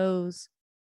expose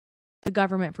the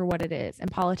government for what it is,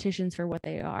 and politicians for what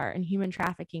they are, and human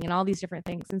trafficking and all these different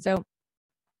things. And so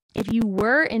if you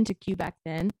were into Q back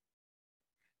then,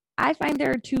 I find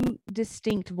there are two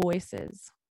distinct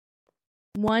voices.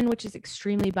 One, which is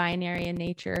extremely binary in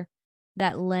nature,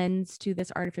 that lends to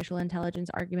this artificial intelligence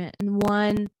argument, and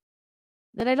one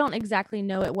that I don't exactly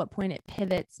know at what point it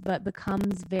pivots, but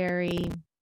becomes very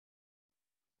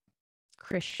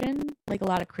Christian, like a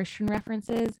lot of Christian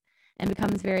references, and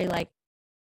becomes very like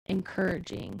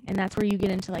encouraging. And that's where you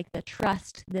get into like the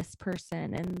trust this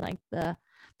person and like the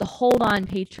the hold on,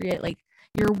 patriot, like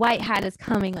your white hat is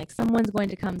coming, like someone's going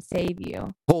to come save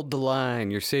you. Hold the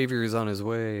line. Your savior is on his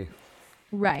way.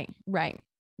 Right.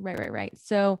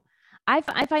 So I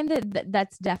find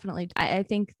that's definitely, I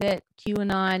think that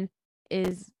QAnon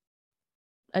is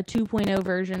a 2.0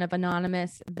 version of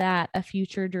Anonymous that a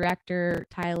future director,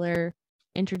 Tyler,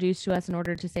 introduced to us in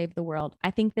order to save the world.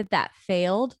 I think that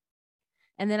failed.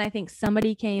 And then I think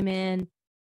somebody came in,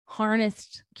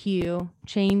 harnessed Q,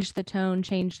 changed the tone,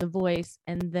 changed the voice,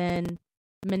 and then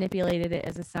manipulated it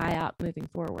as a psyop moving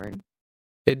forward.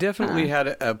 It definitely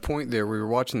had a point there. We were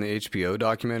watching the HBO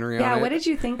documentary on it. Yeah, what did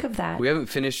you think of that? We haven't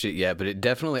finished it yet, but it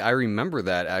definitely, I remember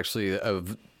that actually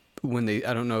of when they,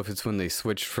 I don't know if it's when they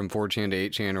switched from 4chan to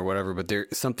 8chan or whatever, but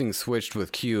something switched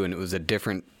with Q and it was a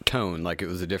different tone, like it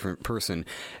was a different person.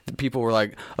 People were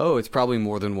like, oh, it's probably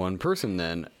more than one person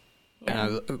then. Yeah. And I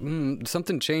was,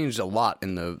 something changed a lot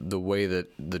in the way that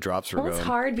the drops were going. It's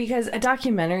hard because a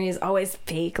documentary is always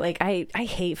fake. Like I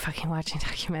hate fucking watching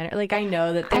documentary. Like I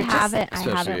know that I haven't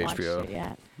watched HBO. it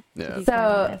yet.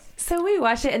 Yeah. So we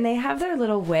watch it and they have their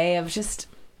little way of just.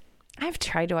 I've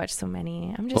tried to watch so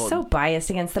many. I'm just so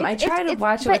biased against them. I try to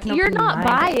watch it with an you're not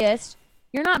open mind. biased.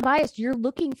 You're not biased. You're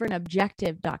looking for an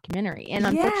objective documentary, and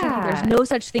unfortunately, there's no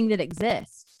such thing that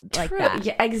exists like that.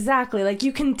 Yeah, exactly. Like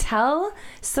you can tell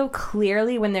so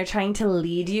clearly when they're trying to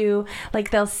lead you.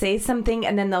 Like they'll say something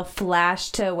and then they'll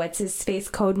flash to what's his face,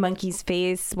 Code Monkey's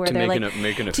face, where they're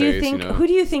making a "Do you face, think who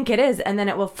do you think it is?" And then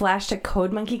it will flash to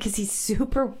Code Monkey because he's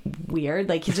super weird.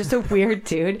 Like he's just a weird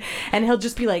dude, and he'll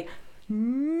just be like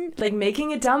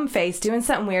making a dumb face, doing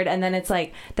something weird, and then it's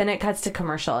like, then it cuts to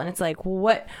commercial, and it's like,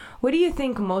 what do you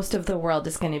think most of the world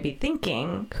is going to be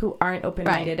thinking who aren't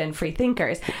open-minded and free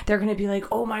thinkers? They're going to be like,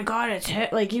 oh my god, it's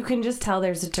hit. Like you can just tell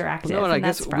there's a directive. No, and I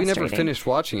guess we never finished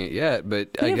watching it yet, but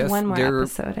I guess one more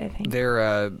episode, I think.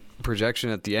 Their projection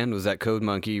at the end was that Code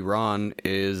Monkey Ron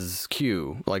is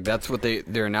Q. Like that's what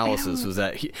their analysis was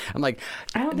that I'm like,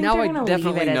 I don't think now they're I gonna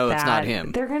definitely leave it know at it's that. not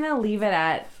him. They're gonna leave it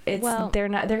at they're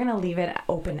gonna leave it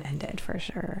open-ended for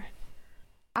sure.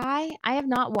 I have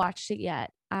not watched it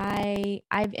yet.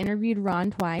 I've interviewed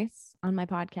Ron twice on my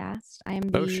podcast. I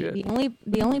am the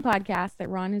only podcast that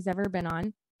Ron has ever been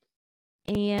on,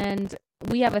 and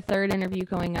we have a third interview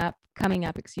coming up.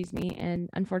 And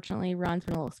unfortunately, Ron's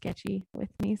been a little sketchy with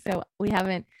me, so we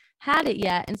haven't had it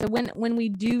yet. And so when we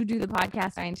do the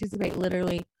podcast, I anticipate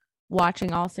literally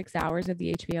watching all 6 hours of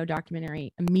the HBO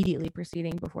documentary immediately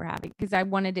proceeding before having, because I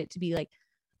wanted it to be like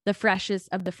the freshest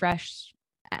of the fresh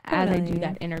as I do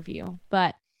that interview.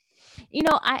 But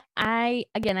I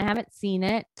haven't seen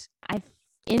it.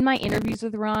 In my interviews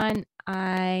with Ron,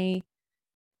 I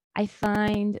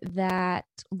find that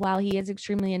while he is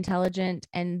extremely intelligent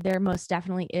and there most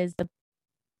definitely is the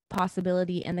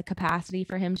possibility and the capacity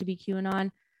for him to be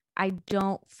QAnon, I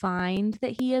don't find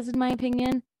that he is, in my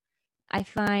opinion. I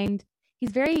find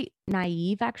he's very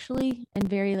naive, actually, and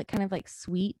very kind of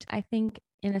sweet, I think,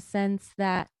 in a sense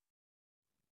that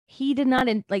he did not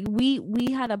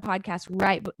we had a podcast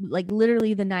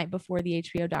literally the night before the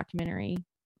HBO documentary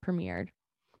premiered.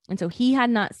 And so he had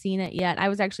not seen it yet. I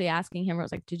was actually asking him, I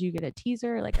was like, did you get a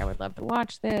teaser? Like, I would love to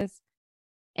watch this.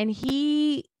 And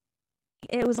it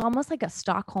was almost like a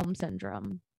Stockholm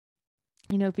syndrome,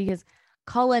 because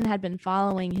Cullen had been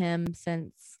following him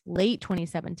since late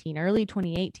 2017, early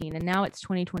 2018, and now it's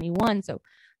 2021. So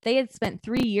they had spent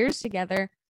 3 years together.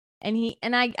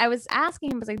 And I was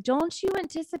asking him, I was like, don't you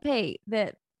anticipate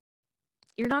that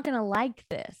you're not going to like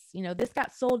this? This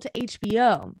got sold to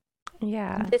HBO.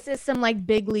 Yeah. This is some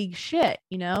big league shit,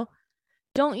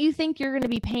 Don't you think you're going to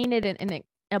be painted in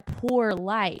a poor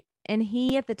light? And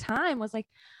he at the time was like,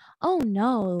 oh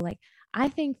no, I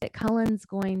think that Cullen's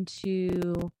going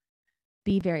to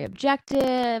be very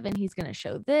objective and he's going to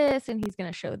show this and he's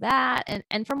going to show that.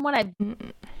 And from what I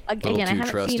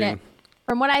haven't seen it.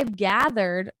 From what I've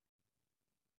gathered,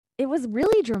 it was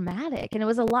really dramatic. And it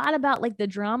was a lot about the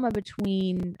drama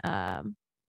between,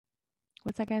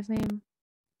 what's that guy's name?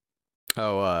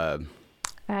 Oh, I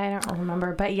don't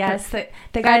remember, but yes, the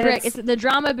guy Frederick, it's the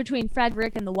drama between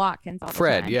Frederick and the Watkins.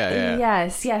 Fred, yeah.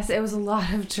 Yes, it was a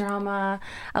lot of drama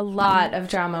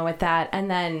with that.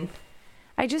 And then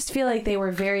I just feel like they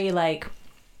were very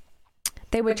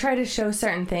they would try to show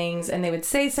certain things and they would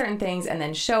say certain things and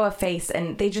then show a face,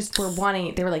 and they just were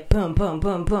they were like, boom, boom,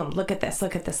 boom, boom. Look at this,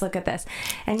 look at this, look at this.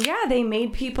 And yeah, they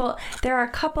made people, there are a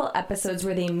couple episodes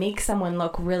where they make someone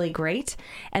look really great.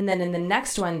 And then in the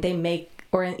next one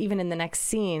even in the next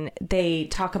scene, they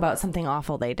talk about something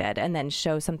awful they did and then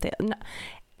show something.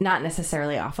 not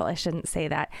necessarily awful. I shouldn't say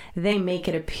that. They make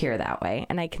it appear that way.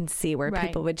 And I can see where Right.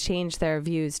 people would change their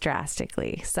views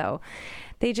drastically. So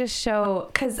they just show,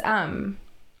 because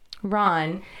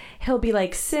Ron, he'll be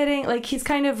like sitting, like he's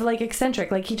kind of like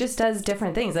eccentric, like he just does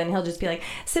different things, and he'll just be like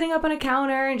sitting up on a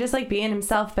counter and just like being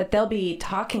himself, but they'll be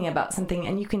talking about something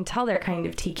and you can tell they're kind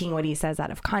of taking what he says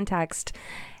out of context.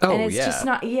 Oh, and it's yeah. just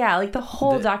not, like the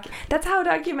whole that's how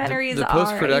documentaries The are. I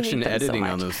post-production hate them so editing on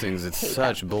much. those things, it's Hate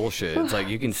such bullshit. It's like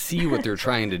you can see what they're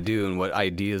trying to do and what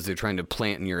ideas they're trying to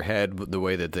plant in your head with the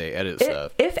way that they edit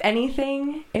stuff. If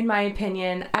anything, in my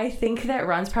opinion, I think that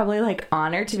Ron's probably like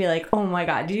honored to be like, oh my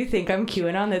god, do you think I'm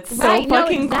QAnon? That's so Right, no,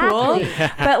 fucking exactly. cool.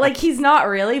 But like he's not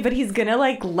really, but he's gonna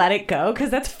like let it go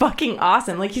because that's fucking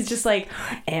awesome. Like he's just like,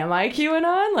 am I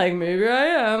QAnon? Like maybe I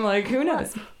am. Like who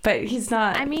knows? But he's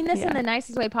not. I mean this in the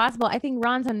nicest way possible. I think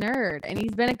Ron's a nerd, and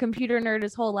he's been a computer nerd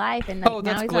his whole life. And like, Oh, now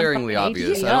that's he's glaringly on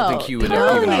obvious. HBO. I don't think he would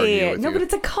ever even argue with No, you. but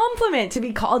it's a compliment to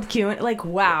be called QAnon. Like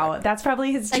wow, that's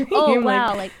probably his Like, dream. oh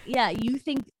wow, like yeah, you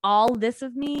think all this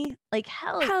of me? Like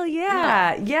hell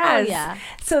Yeah, yes. yeah.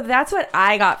 So that's what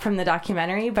I got from the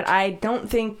documentary, but I don't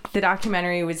think the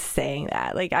documentary was saying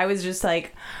that. Like, I was just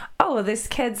like, oh, this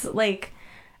kid's like,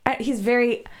 he's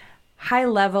very high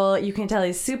level. You can tell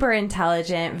he's super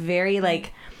intelligent, very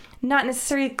like, not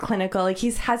necessarily clinical. Like,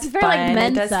 has He's very, fun like,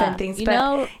 and does Mensa, fun things. you But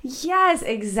know? yes,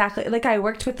 exactly. Like, I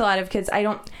worked with a lot of kids. I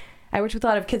worked with a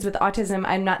lot of kids with autism.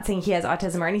 I'm not saying he has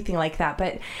autism or anything like that,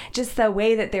 but just the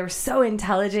way that they were so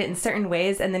intelligent in certain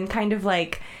ways, and then kind of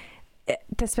like,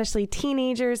 especially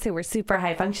teenagers who were super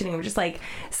high functioning, were just like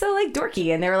so like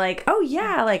dorky, and they were like, oh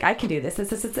yeah, like I can do this,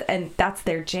 and that's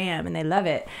their jam, and they love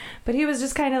it. But he was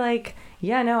just kind of like,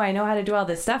 yeah, no, I know how to do all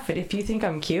this stuff, but if you think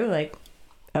I'm cute, like,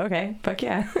 okay, fuck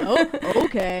yeah. Oh,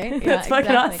 okay. Yeah, That's fucking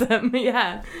exactly. awesome.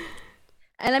 Yeah.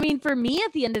 And I mean, for me,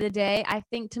 at the end of the day, I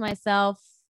think to myself,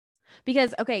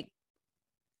 because, okay,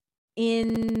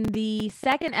 in the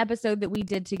second episode that we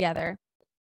did together,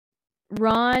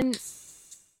 Ron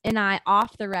and I,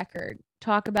 off the record,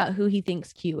 talk about who he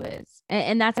thinks Q is.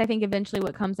 And that's, I think, eventually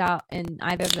what comes out in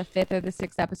either the fifth or the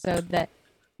sixth episode, that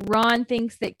Ron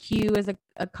thinks that Q is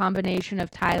a combination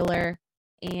of Tyler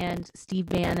and Steve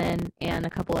Bannon and a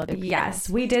couple other people. Yes,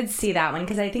 we did see that one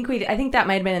because I think that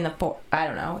might have been in the I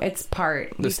don't know. It's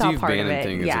part. The we saw Steve part Bannon of it.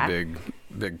 thing is Yeah. a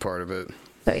big part of it.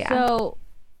 So yeah. So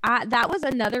that was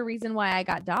another reason why I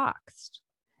got doxxed,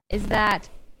 is that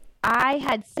I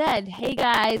had said, hey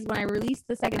guys, when I released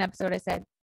the second episode, I said,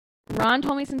 Ron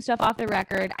told me some stuff off the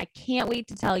record. I can't wait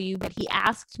to tell you, but he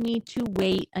asked me to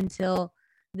wait until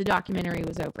the documentary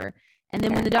was over. And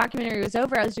then when the documentary was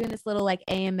over, I was doing this little like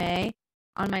AMA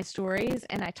on my stories,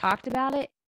 and I talked about it,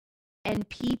 and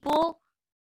people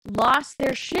lost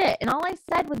their shit. And all I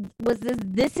said was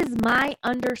this is my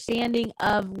understanding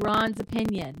of Ron's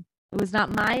opinion. It was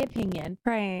not my opinion.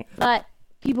 Right. But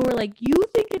people were like, you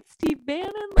think it's Steve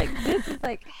Bannon? Like, this is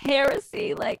like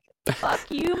heresy. Like, fuck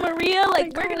you, Maria.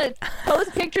 Like, we're going to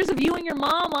post pictures of you and your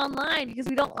mom online because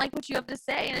we don't like what you have to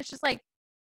say. And it's just like,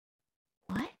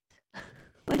 what?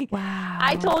 Like, Wow.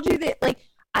 I told you that, like,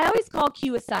 I always call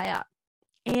Q a psyop.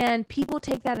 And people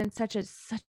take that in such a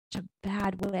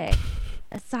bad way.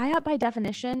 A psyop, by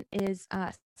definition, is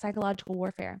psychological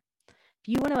warfare. If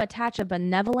you want to attach a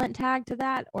benevolent tag to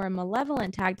that or a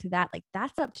malevolent tag to that, like,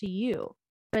 that's up to you.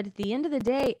 But at the end of the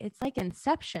day, it's like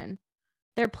Inception.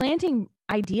 They're planting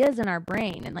ideas in our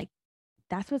brain, and like,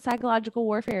 that's what psychological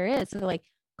warfare is. So like,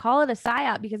 call it a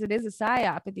psyop because it is a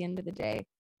psyop at the end of the day.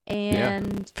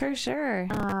 And for sure.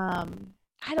 I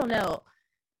don't know.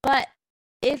 But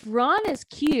if Ron is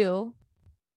Q,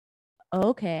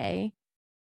 okay.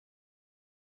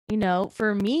 You know,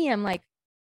 for me, I'm like,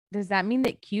 does that mean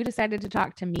that Q decided to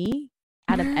talk to me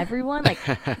out of everyone? Like,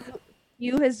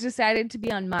 Q has decided to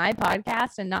be on my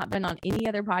podcast and not been on any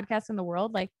other podcast in the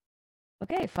world? Like,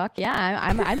 okay, fuck yeah,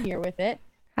 I'm here with it.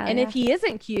 And if he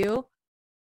isn't Q,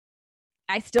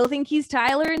 I still think he's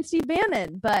Tyler and Steve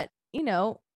Bannon. But, you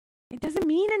know, it doesn't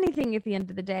mean anything at the end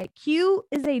of the day. Q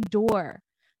is a door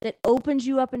that opens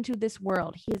you up into this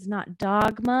world. He is not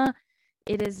dogma.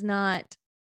 He is not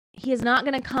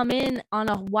going to come in on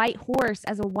a white horse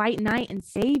as a white knight and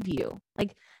save you.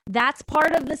 Like, that's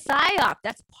part of the psyop.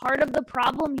 That's part of the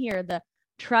problem here. The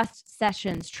trust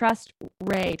Sessions, trust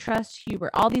Ray, trust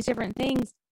Hubert, all these different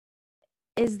things,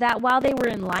 is that while they were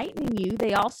enlightening you,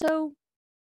 they also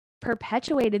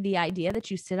perpetuated the idea that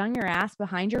you sit on your ass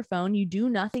behind your phone, you do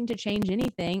nothing to change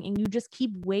anything, and you just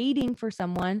keep waiting for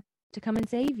someone to come and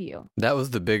save you. That was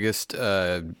the biggest,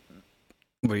 what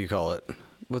do you call it?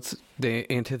 What's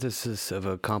the antithesis of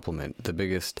a compliment? The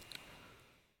biggest...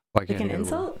 Why Like can't an I think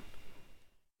of a word? insult?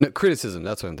 No, criticism,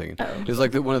 that's what I'm thinking. Oh. It's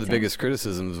like one of the biggest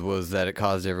criticisms was that it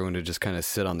caused everyone to just kind of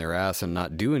sit on their ass and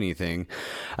not do anything.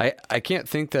 I can't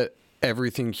think that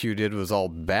everything Q did was all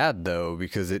bad, though,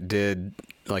 because it did,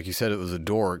 like you said, it was a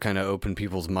door. It kind of opened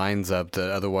people's minds up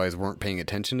that otherwise weren't paying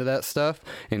attention to that stuff,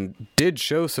 and did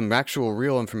show some actual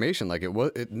real information. Like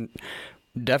it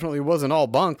definitely wasn't all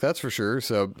bunk, that's for sure.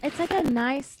 So It's like a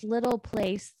nice little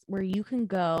place where you can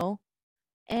go.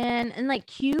 And like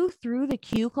Q through the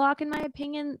Q clock, in my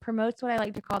opinion, promotes what I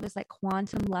like to call this like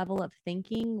quantum level of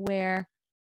thinking, where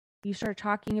you start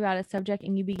talking about a subject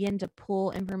and you begin to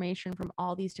pull information from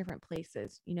all these different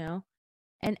places, you know?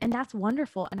 And that's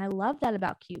wonderful. And I love that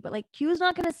about Q. But like Q is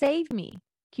not going to save me.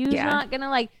 Q is not going to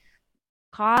like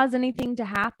cause anything to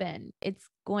happen. It's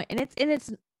going, and it's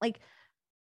like,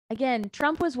 again,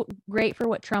 Trump was great for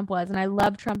what Trump was, and I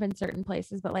love Trump in certain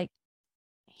places, but like,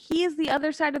 he is the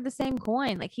other side of the same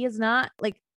coin. Like, he is not,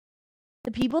 like, the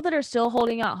people that are still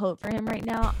holding out hope for him right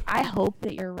now, I hope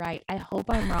that you're right. I hope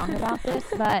I'm wrong about this,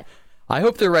 but I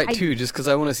hope they're right too, just because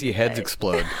I want to see heads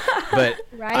explode. But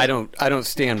right? I don't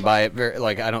stand by it.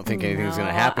 I don't think anything's going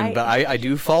to happen. But I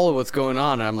do follow what's going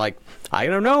on, and I'm like, I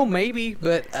don't know, maybe,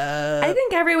 but I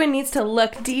think everyone needs to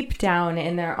look deep down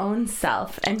in their own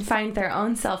self and find their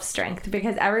own self-strength,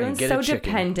 because everyone's so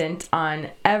dependent on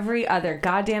every other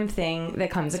goddamn thing that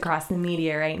comes across the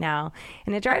media right now.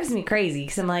 And it drives me crazy,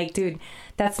 because I'm like, dude,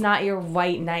 that's not your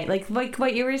white knight. Like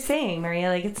what you were saying, Maria,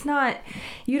 like, it's not,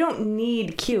 you don't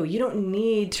need Q. You don't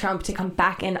need Trump to come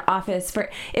back in office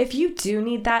if you do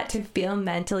need that to feel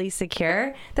mentally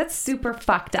secure, that's super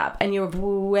fucked up. And you have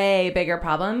way bigger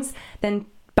problems than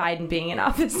Biden being in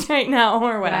office right now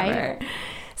or whatever. Right.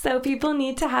 So people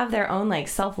need to have their own like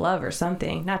self-love or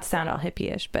something. Not to sound all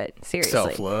hippie-ish, but seriously.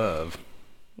 Self-love.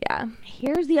 Yeah.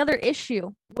 Here's the other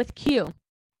issue with Q.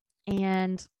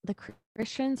 And the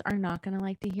Christians are not going to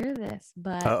like to hear this,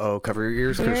 but cover your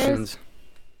ears, Christians.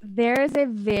 There is a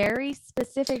very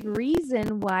specific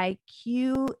reason why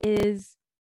Q is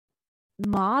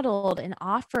modeled and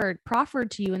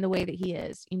proffered to you in the way that he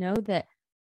is. You know, that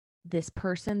this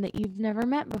person that you've never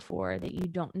met before, that you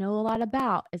don't know a lot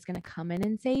about, is going to come in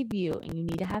and save you, and you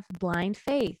need to have blind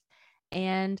faith.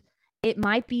 And it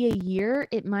might be a year,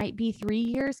 it might be 3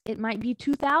 years, it might be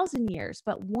 2,000 years,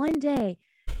 but one day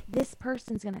this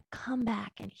person's going to come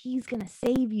back and he's going to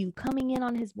save you, coming in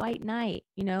on his white knight.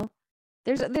 You know,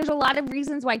 there's a lot of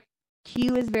reasons why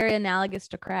Q is very analogous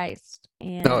to Christ.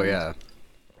 And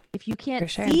if you can't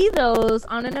see those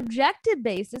on an objective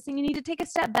basis, and you need to take a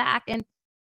step back, and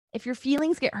if your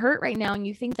feelings get hurt right now and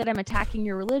you think that I'm attacking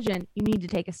your religion, you need to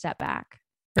take a step back.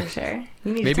 For sure.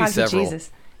 You need to talk to Jesus.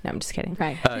 No, I'm just kidding.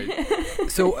 Right.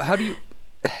 So how do you,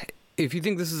 if you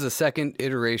think this is a second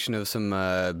iteration of some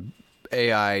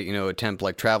AI, attempt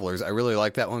like Travelers, I really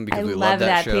like that one because we love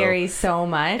that show. Theory so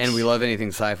much. And we love anything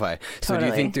sci-fi. So Totally. do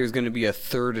you think there's going to be a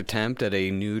third attempt at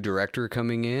a new director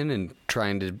coming in and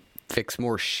trying to fix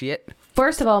more shit?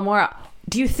 First of all, Maura,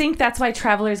 do you think that's why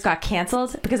Travelers got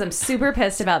canceled? Because I'm super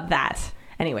pissed about that.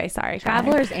 Anyway, sorry.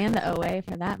 Travelers and the OA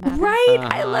for that matter. Right.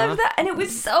 I love that. And it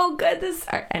was so good.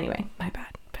 Anyway, my bad.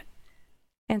 But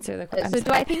answer the question. So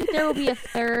do I think there will be a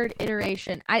third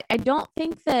iteration? I don't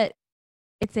think that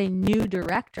it's a new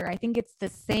director. I think it's the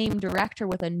same director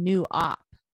with a new op.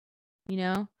 You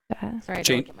know? Sorry,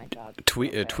 I look at my dog.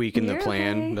 Tweaking the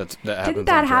plan. Okay. That happens. Didn't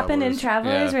that happen in Travelers?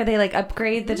 Travelers where they like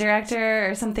upgrade the director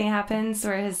or something happens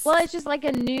where his... Well, it's just like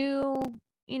a new,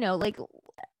 like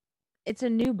it's a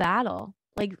new battle.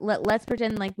 Like let's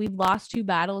pretend like we've lost 2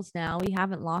 battles now. We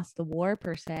haven't lost the war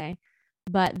per se,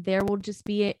 but there will just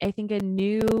be, I think, a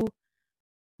new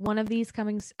one of these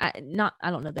coming. I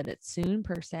don't know that it's soon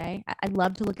per se. I'd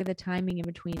love to look at the timing in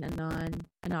between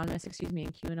Anonymous,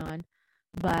 and QAnon,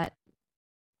 but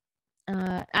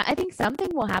I think something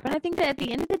will happen. I think that at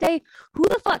the end of the day, who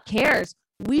the fuck cares?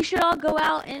 We should all go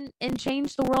out and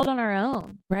change the world on our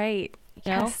own. Right.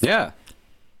 You know? Yeah.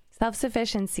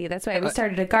 Self-sufficiency. That's why we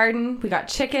started a garden. We got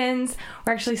chickens.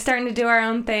 We're actually starting to do our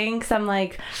own thing. Because I'm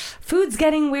like, food's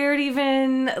getting weird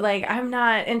even. Like, I'm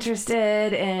not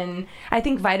interested in... I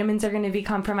think vitamins are going to be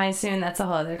compromised soon. That's a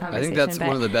whole other conversation. I think that's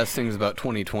one of the best things about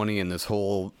 2020 and this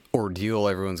whole ordeal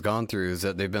everyone's gone through is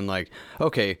that they've been like,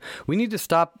 okay, we need to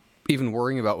stop even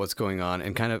worrying about what's going on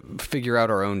and kind of figure out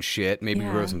our own shit. Maybe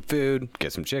grow some food,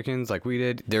 get some chickens like we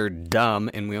did. They're dumb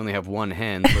and we only have 1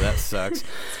 hen, so that sucks.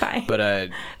 It's fine.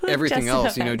 But everything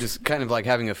else, just kind of like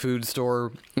having a food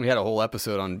store. We had a whole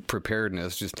episode on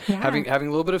preparedness, just having a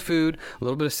little bit of food, a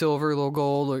little bit of silver, a little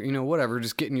gold, or whatever,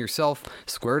 just getting yourself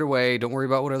squared away. Don't worry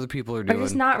about what other people are doing. Or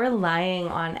just not relying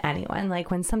on anyone.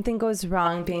 Like when something goes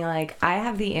wrong, being like, I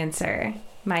have the answer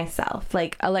myself.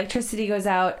 Like electricity goes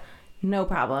out, no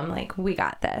problem. Like, we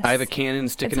got this. I have a cannon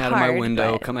sticking It's out of my hard,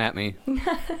 window. but- Come at me.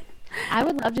 I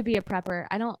would love to be a prepper.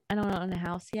 I don't own a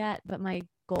house yet, but my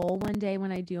goal one day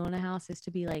when I do own a house is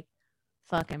to be like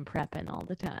fucking prepping all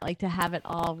the time, like to have it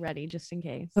all ready just in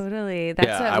case. Totally. That's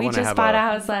Yeah, I what we wanna just have bought a- a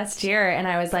house last year, and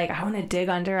I was like, I want to dig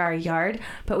under our yard,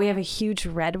 but we have a huge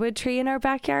redwood tree in our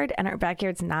backyard, and our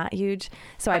backyard's not huge,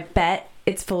 so I bet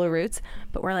it's full of roots.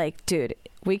 But we're like, dude,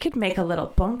 we could make a little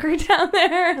bunker down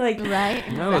there, like, Right?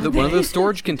 No, one of those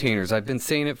storage containers. I've been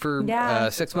saying it for Yeah.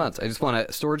 6 months. I just want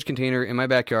a storage container in my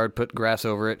backyard, put grass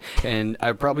over it, and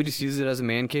I'd probably just use it as a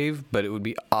man cave, but it would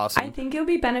be awesome. I think it would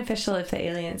be beneficial if the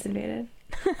aliens invaded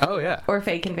Oh, yeah. or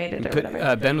fake invaded or Put,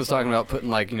 whatever. Ben was talking about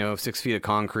putting 6 feet of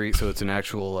concrete so it's an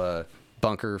actual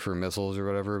bunker for missiles or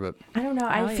whatever, but I don't know.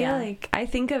 I Oh, feel yeah. like I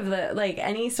think of the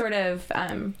any sort of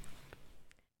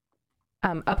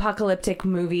apocalyptic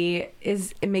movie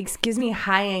gives me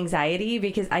high anxiety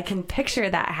because I can picture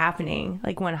that happening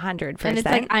 100%. And it's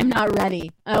like, I'm not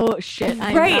ready. Oh shit.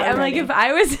 I'm right. not I'm ready. like, if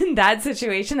I was in that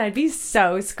situation, I'd be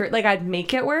so screwed. Like, I'd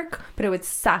make it work, but it would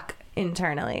suck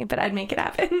internally, but I'd make it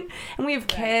happen. And we have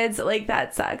kids. Like,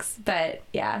 that sucks. But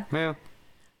yeah. yeah.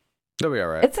 They'll be all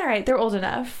right. It's all right. They're old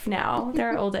enough now.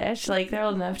 They're oldish. They're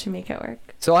old enough to make it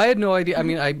work. So I had no idea. I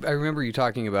mean, I remember you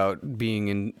talking about being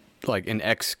in an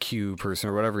XQ person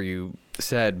or whatever you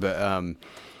said, but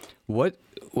what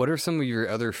are some of your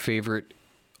other favorite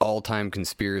all-time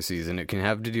conspiracies? And it can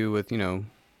have to do with,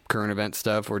 current event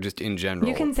stuff or just in general.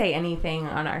 You can say anything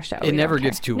on our show. It We never don't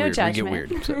gets care. too No weird. judgment. We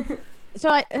get weird. So. So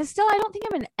I don't think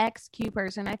I'm an XQ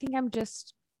person. I think I'm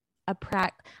just I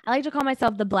like to call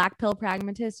myself the black pill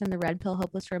pragmatist and the red pill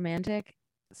hopeless romantic.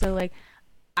 So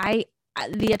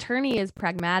the attorney is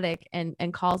pragmatic and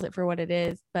calls it for what it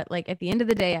is, but at the end of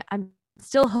the day, I'm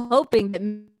still hoping that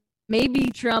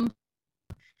maybe Trump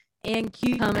and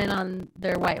Q come in on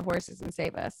their white horses and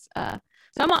save us. So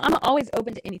I'm always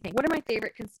open to anything. What are my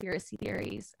favorite conspiracy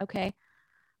theories? Okay,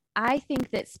 I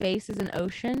think that space is an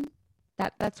ocean.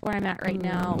 That's where I'm at right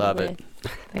now. Love with, it.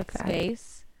 with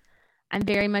space. I'm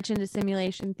very much into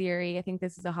simulation theory. I think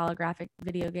this is a holographic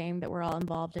video game that we're all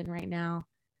involved in right now.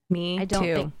 Me I don't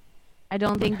too.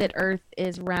 think that Earth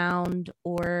is round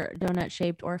or donut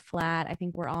shaped or flat. I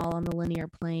think we're all on the linear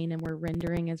plane and we're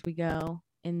rendering as we go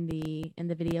in the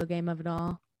video game of it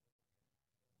all.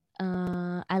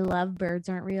 I love birds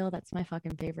aren't real. That's my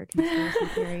fucking favorite conspiracy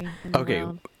theory in the Okay,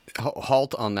 world.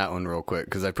 halt on that one real quick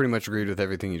because I pretty much agreed with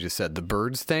everything you just said. The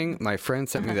birds thing, my friend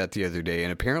sent me that the other day,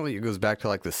 and apparently it goes back to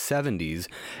the 70s,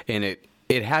 and it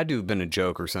had to have been a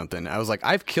joke or something. I was like,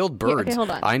 I've killed Yeah, birds. okay, hold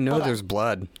on. I know Hold on. there's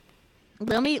blood.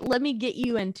 Let me get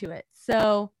you into it.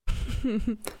 So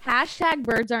hashtag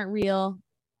birds aren't real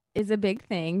is a big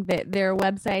thing. That there are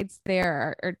websites,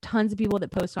 there are tons of people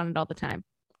that post on it all the time.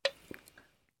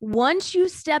 Once you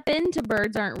step into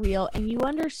birds aren't real and you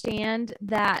understand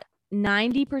that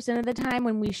 90% of the time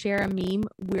when we share a meme,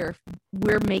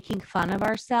 we're making fun of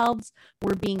ourselves,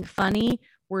 we're being funny,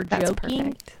 we're That's joking,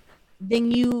 perfect.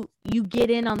 then you get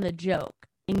in on the joke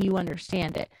and you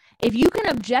understand it. If you can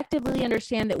objectively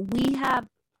understand that we have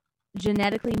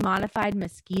genetically modified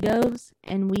mosquitoes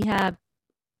and we have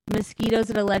mosquitoes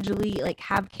that allegedly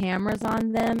have cameras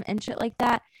on them and shit like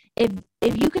that,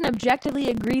 if you can objectively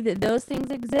agree that those things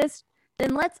exist,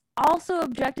 then let's also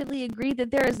objectively agree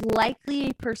that there is likely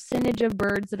a percentage of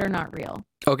birds that are not real.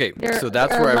 Okay, so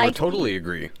that's there are where I would likely- totally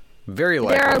agree. Very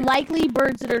likely. There are likely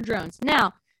birds that are drones.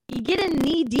 Now, you get in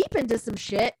knee deep into some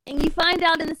shit and you find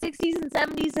out in the 60s and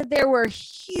 70s that there were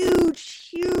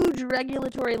huge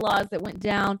regulatory laws that went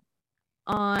down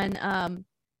on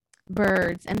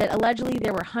birds, and that allegedly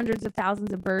there were hundreds of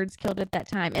thousands of birds killed at that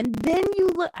time. And then you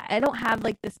look, I don't have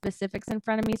the specifics in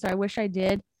front of me, so I wish I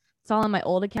did. It's all on my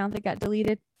old account that got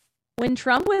deleted. When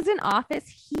Trump was in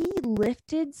office, he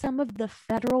lifted some of the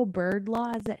federal bird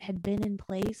laws that had been in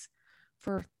place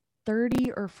for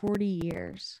 30 or 40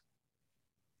 years.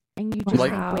 And you just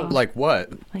Wow. think, wait, Like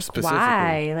what? Like, specifically?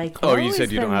 why? Oh, what you was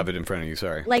said you don't the- have it in front of you.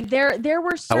 Sorry. there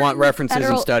were I certain want references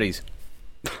federal, and studies.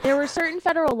 there were certain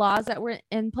federal laws that were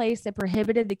in place that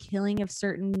prohibited the killing of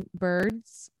certain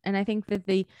birds, and I think that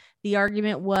the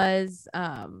argument was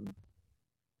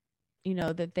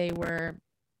that they were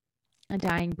a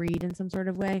dying breed in some sort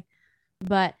of way.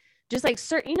 But just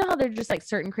certain, how they're just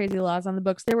certain crazy laws on the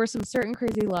books, there were some certain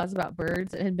crazy laws about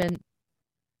birds that had been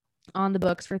on the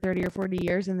books for 30 or 40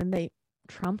 years, and then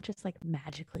Trump just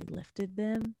magically lifted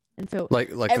them. And so Like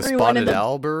the everyone in spotted the-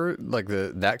 owl bird,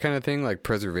 that kind of thing, like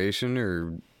preservation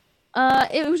or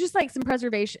it was just some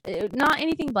preservation, not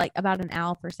anything about an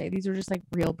owl per se. These were just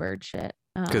real bird shit.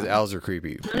 because owls are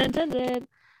creepy. Unintended.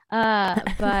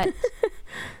 But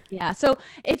yeah. So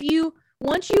if you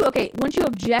once you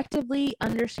objectively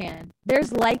understand,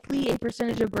 there's likely a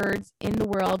percentage of birds in the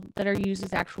world that are used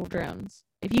as actual drones.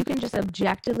 If you can just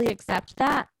objectively accept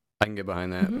that, I can get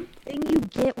behind that. then you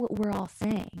get what we're all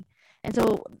saying. And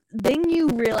so then you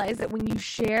realize that when you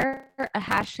share a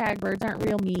hashtag birds aren't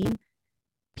real meme,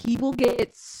 people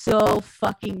get so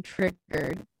fucking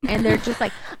triggered. And they're just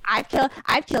like, I've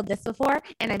killed this before,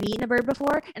 and I've eaten a bird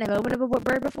before, and I've opened up a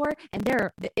bird before, and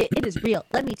it is real.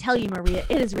 Let me tell you, Maria,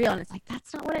 it is real. And it's like,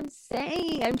 that's not what I'm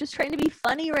saying. I'm just trying to be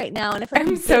funny right now. And if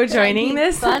I'm so joining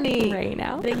this funny right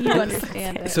now, then you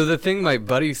understand it. So the thing my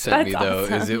buddy sent me, That's though,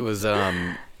 is awesome. it was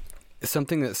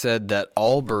something that said that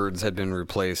all birds had been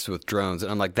replaced with drones.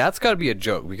 And I'm like, that's got to be a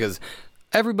joke, because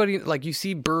everybody, like, you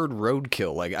see bird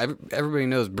roadkill. Like, everybody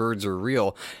knows birds are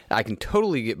real. I can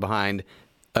totally get behind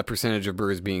a percentage of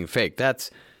birds being fake. That's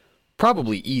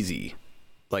probably easy,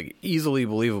 like easily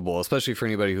believable, especially for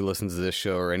anybody who listens to this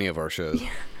show or any of our shows. Yeah.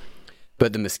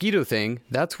 But the mosquito thing,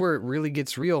 that's where it really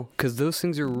gets real, because those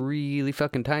things are really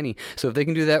fucking tiny. So if they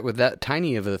can do that with that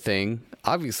tiny of a thing,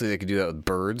 obviously they could do that with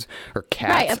birds or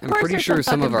cats. Right, of I'm course pretty there's sure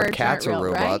some some of our fucking birds cats are aren't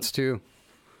real, robots right? too.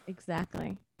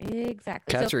 Exactly.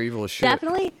 Cats So are evil as shit.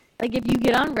 definitely, like, if you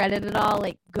get on Reddit at all,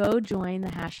 like, go join the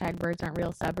hashtag birds aren't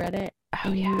real subreddit.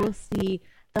 Oh, You will see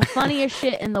the funniest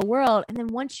shit in the world. And then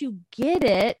once you get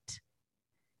it,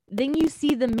 then you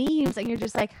see the memes and you're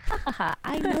just like, ha ha ha,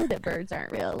 I know that birds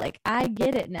aren't real. Like, I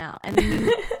get it now. And then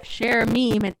you share a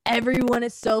meme and everyone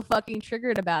is so fucking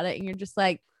triggered about it. And you're just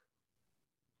like,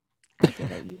 I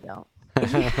get it, you don't.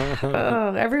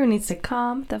 Oh, everyone needs to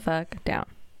calm the fuck down.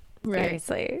 Right.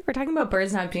 Seriously. We're talking about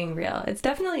birds not being real. It's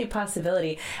definitely a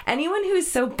possibility. Anyone who's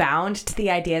so bound to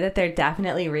the idea that they're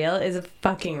definitely real is a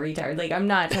fucking retard. Like, I'm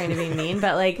not trying to be mean,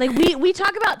 but like we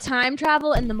talk about time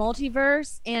travel and the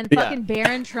multiverse and fucking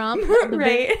Barron Trump, the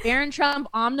Right. Barron Trump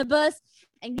omnibus,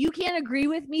 and you can't agree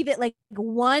with me that like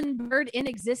one bird in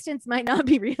existence might not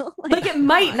be real. Like, it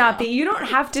might not be. You don't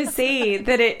have to say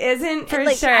that it isn't for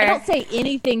like, sure. I don't say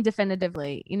anything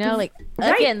definitively, you know, like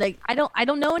Right. again, like I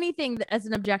don't know anything that as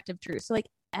an objective truth. So like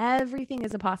everything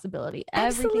is a possibility.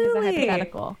 Everything is a Absolutely.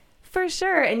 hypothetical. For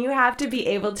sure. And you have to be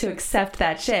able to accept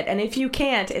that shit. And if you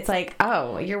can't, it's like,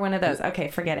 oh, you're one of those. Okay,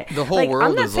 forget it. The whole like, world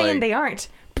I'm not is saying like- they aren't,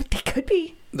 but they could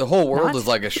be. The whole world Not. is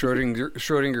like a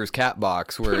Schrodinger's cat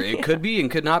box, where it could be and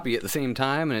could not be at the same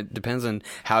time, and it depends on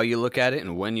how you look at it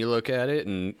and when you look at it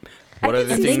and what other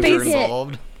think things they are get-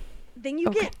 involved. Then you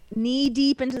get knee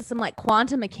deep into some like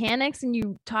quantum mechanics and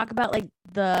you talk about like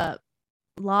the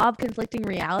law of conflicting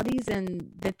realities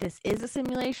and that this is a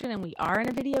simulation and we are in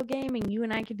a video game and you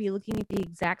and I could be looking at the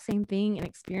exact same thing and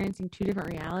experiencing two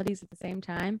different realities at the same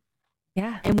time.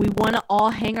 Yeah. And we want to all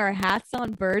hang our hats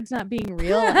on birds not being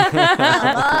real.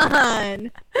 Come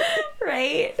on.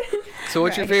 Right. So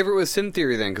what's your favorite with sim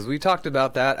theory then? Because we talked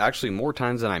about that actually more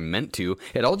times than I meant to.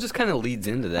 It all just kind of leads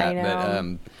into that. I But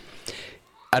know.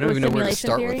 I don't With even know where to simulation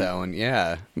start theory? with that one.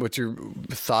 Yeah. What's your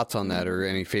thoughts on that, or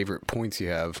any favorite points you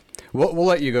have? We'll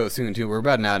let you go soon too. We're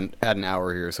about at an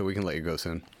hour here, so we can let you go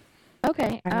soon.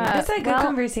 Okay. It's a good well,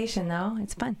 conversation, though.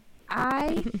 It's fun.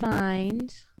 I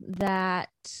find that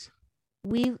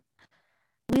we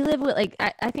live with like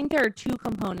I think there are two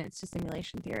components to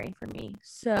simulation theory for me.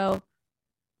 So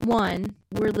one,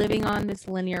 we're living on this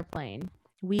linear plane.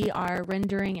 We are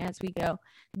rendering as we go.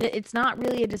 It's not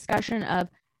really a discussion of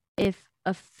if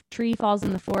a tree falls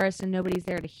in the forest and nobody's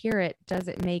there to hear it, does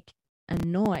it make a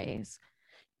noise?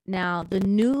 Now, the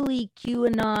newly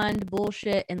QAnon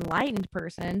bullshit enlightened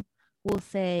person will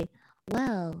say,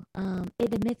 well,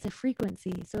 it emits a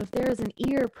frequency. So if there is an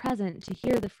ear present to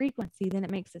hear the frequency, then it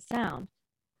makes a sound.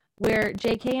 Where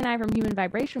JK and I from Human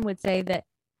Vibration would say that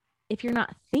if you're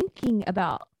not thinking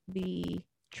about the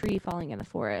tree falling in the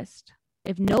forest,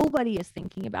 if nobody is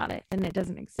thinking about it, then it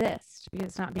doesn't exist because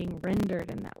it's not being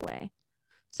rendered in that way.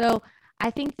 So I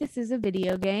think this is a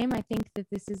video game. I think that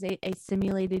this is a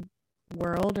simulated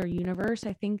world or universe.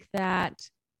 I think that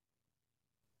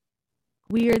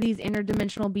we are these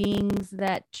interdimensional beings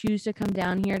that choose to come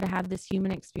down here to have this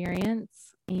human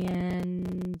experience.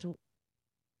 And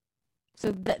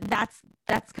so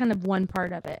that's kind of one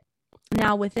part of it.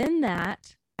 Now within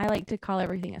that, I like to call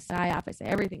everything a psyop. I say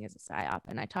everything is a psyop.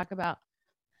 And I talk about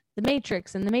the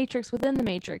Matrix and the Matrix within the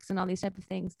Matrix and all these type of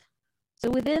things. So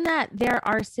within that, there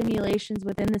are simulations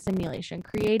within the simulation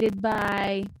created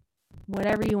by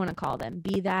whatever you want to call them.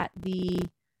 Be that the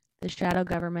shadow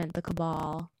government, the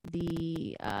cabal,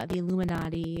 the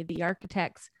Illuminati, the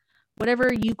architects,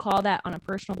 whatever you call that on a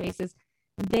personal basis,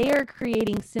 they are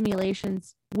creating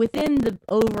simulations within the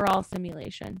overall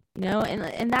simulation, you know,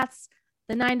 and that's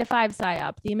the 9 to 5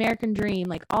 psyop, the American dream,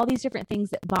 like all these different things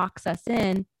that box us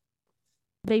in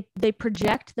they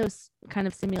project those kind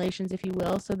of simulations, if you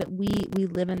will, so that we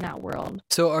live in that world.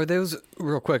 So are those,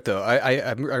 real quick though,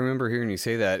 I remember hearing you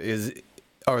say that,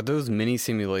 are those mini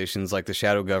simulations like the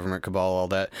Shadow Government, Cabal, all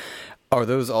that, are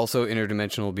those also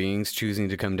interdimensional beings choosing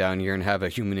to come down here and have a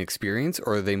human experience,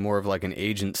 or are they more of like an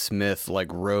Agent Smith, like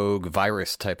rogue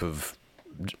virus type of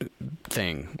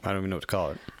thing? I don't even know what to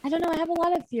call it. I don't know. I have a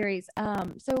lot of theories.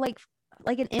 So like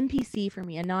an NPC for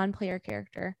me, a non-player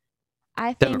character.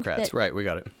 I think Democrats, right? We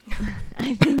got it.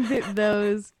 I think that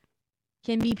those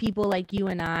can be people like you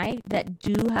and I that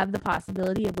do have the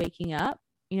possibility of waking up.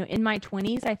 You know, in my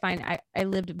 20s, I find I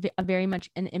lived a very much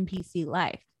an NPC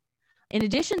life. In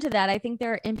addition to that, I think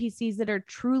there are NPCs that are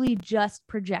truly just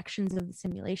projections of the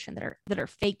simulation, that are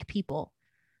fake people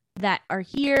that are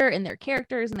here in their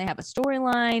characters and they have a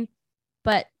storyline,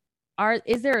 but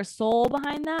is there a soul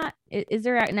behind that? Is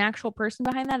there an actual person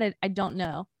behind that? I don't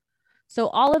know. So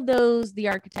all of those, the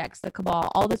architects, the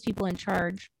cabal, all those people in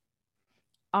charge,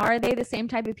 are they the same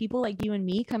type of people like you and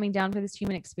me coming down for this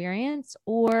human experience?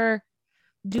 Or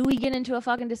do we get into a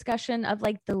fucking discussion of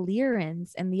like the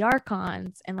Lyrans and the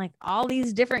Archons and like all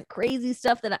these different crazy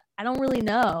stuff that I don't really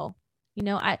know? You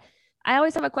know, I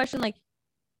always have a question, like,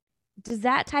 does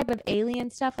that type of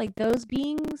alien stuff, like those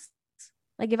beings,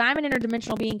 like if I'm an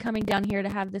interdimensional being coming down here to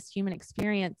have this human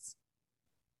experience,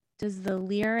 does the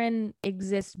Lyran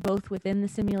exist both within the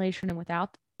simulation and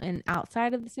without and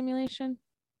outside of the simulation?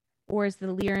 Or is the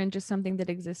Lyran just something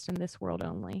that exists in this world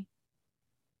only?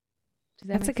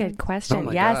 That's a good question. Oh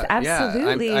my yes, God.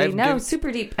 absolutely. Yeah,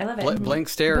 super deep. I love it. Blank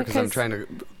stare because I'm trying to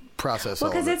process all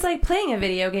of it. Well, because it's like playing a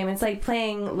video game. It's like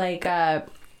playing like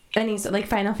like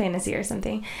Final Fantasy or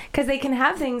something. Because they can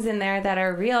have things in there that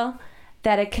are real,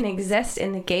 that it can exist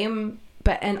in the game,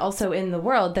 and also in the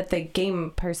world that the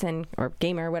game person or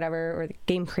gamer, whatever, or the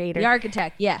game creator, the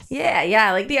architect, yes,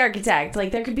 yeah, like the architect,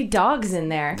 like there could be dogs in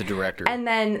there, the director, and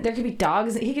then there could be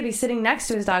dogs. He could be sitting next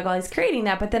to his dog while he's creating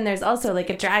that, but then there's also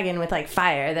like a dragon with like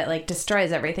fire that like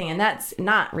destroys everything, and that's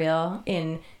not real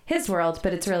in his world,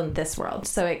 but it's real in this world.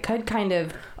 So it could kind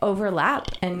of overlap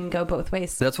and go both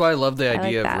ways. That's why I love the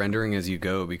idea of rendering as you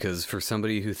go, because for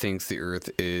somebody who thinks the Earth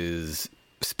is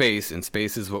space and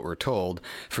space is what we're told,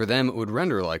 for them it would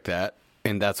render like that,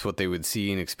 and that's what they would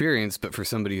see and experience. But for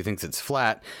somebody who thinks it's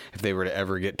flat, if they were to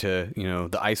ever get to, you know,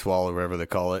 the ice wall or whatever they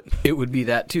call it, it would be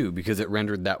that too, because it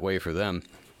rendered that way for them.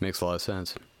 Makes a lot of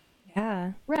sense.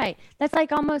 Yeah, right. That's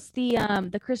like almost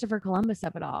the Christopher Columbus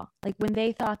of it all. Like when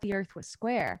they thought the Earth was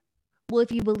square. Well,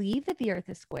 if you believe that the Earth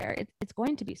is square, it's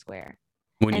going to be square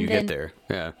when you get there.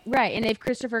 Yeah, right. And if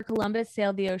Christopher Columbus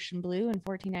sailed the ocean blue in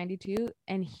 1492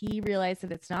 and he realized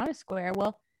that it's not a square,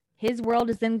 well, his world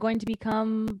is then going to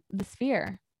become the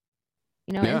sphere,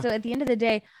 you know. And so at the end of the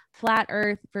day, flat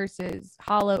Earth versus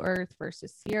hollow Earth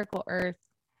versus spherical Earth,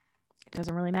 it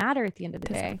doesn't really matter at the end of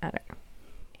the day.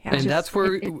 Yeah. And that's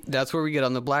where we get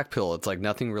on the black pill. It's like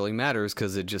nothing really matters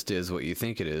because it just is what you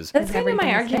think it is. That's kind of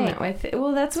my argument with.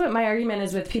 Well, that's what my argument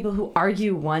is with people who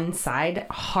argue one side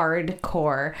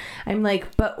hardcore. I'm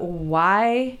like, but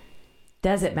why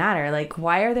does it matter? Like,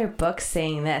 why are there books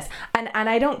saying this? And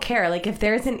I don't care. Like, if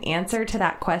there's an answer to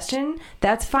that question,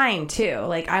 that's fine too.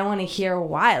 Like, I want to hear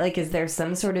why. Like, is there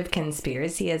some sort of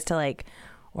conspiracy as to like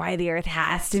why the Earth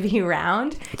has to be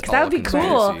round? Because that would be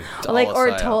cool. Like,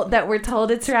 or told that we're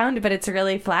told it's round, but it's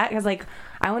really flat. Because like,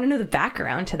 I want to know the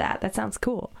background to that. That sounds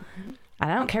cool.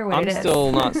 I don't care what it is. I'm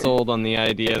still not sold on the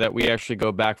idea that we actually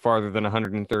go back farther than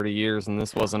 130 years, and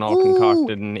this wasn't all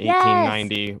concocted in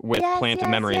 1890 with planted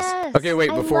memories. Yes. Okay,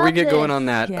 wait. Before we get going on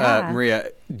that, Yeah. Maria,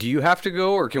 do you have to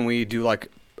go, or can we do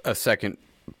like a second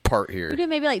part here? We do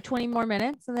maybe like 20 more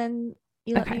minutes, and then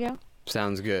you let me go.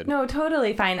 Sounds good. No,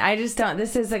 totally fine. I just don't.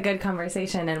 This is a good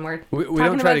conversation, and we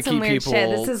don't try to keep people shit.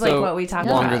 This is like what we talk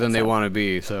longer about, than they want to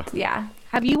be. So yeah.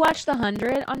 Have you watched The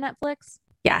 100 on Netflix?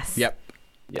 Yes. Yep.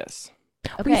 Yes.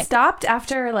 Okay. We stopped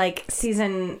after like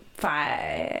season 5.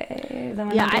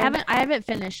 Yeah, I haven't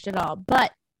finished it all.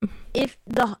 But if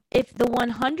the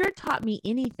 100 taught me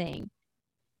anything,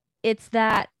 it's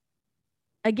that,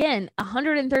 again,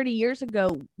 130 years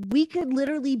ago, we could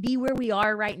literally be where we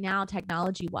are right now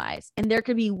technology wise, and there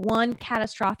could be one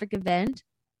catastrophic event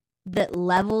that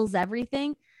levels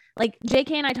everything. Like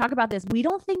JK and I talk about this, we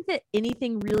don't think that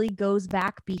anything really goes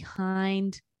back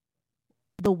behind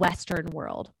the Western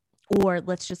world, or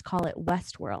let's just call it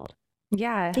Westworld.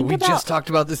 Yeah. We just talked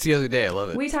about this the other day. I love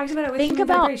it. We talked about it with Think human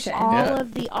about vibration. all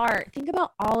of the art. Think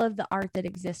about all of the art that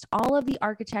exists, all of the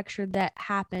architecture that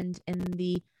happened in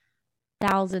the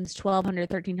thousands, 1200,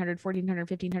 1300, 1400,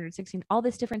 1500, 16, all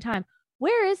this different time.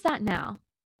 Where is that now?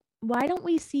 Why don't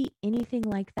we see anything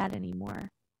like that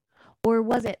anymore? Or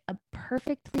was it a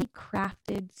perfectly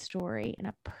crafted story and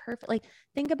a perfect, like,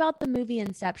 think about the movie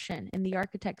Inception and the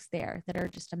architects there that are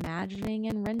just imagining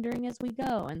and rendering as we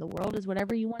go, and the world is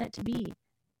whatever you want it to be.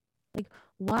 Like,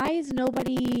 why is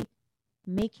nobody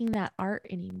making that art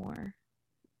anymore?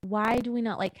 Why do we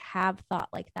not like have thought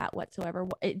like that whatsoever?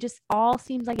 It just all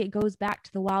seems like it goes back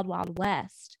to the wild, wild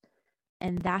west.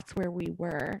 And that's where we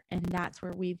were. And that's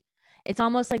where it's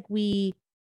almost like we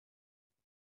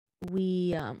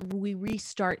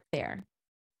restart there.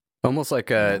 Almost like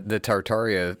the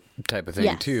Tartaria type of thing,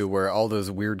 Yes. too, where all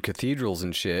those weird cathedrals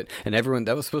and shit, and everyone,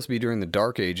 that was supposed to be during the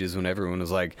Dark Ages when everyone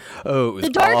was like, oh, it was The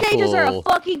Dark awful. Ages are a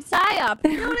fucking psyop.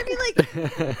 You know what I mean?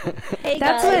 Like, hey,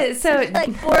 That's guys, what- so-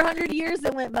 like 400 years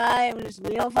that went by, and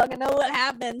we don't fucking know what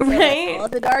happened. So Right? call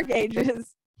it the Dark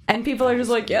Ages. And people are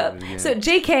just like, yeah. So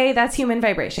JK, that's human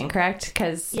vibration, correct?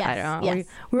 Because I Yes, don't know. yes.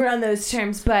 We were on those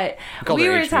terms, but called we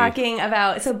her were HV. talking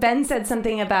about, so Ben said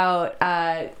something about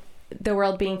the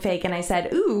world being fake, and I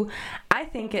said, ooh, I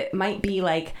think it might be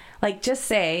like just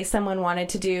say someone wanted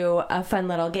to do a fun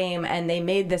little game and they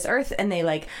made this earth and they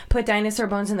like put dinosaur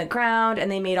bones in the ground and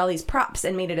they made all these props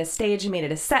and made it a stage and made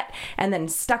it a set and then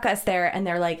stuck us there, and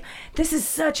they're like, this is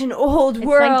such an old It's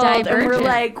world, like and we're Divergent.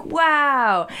 like,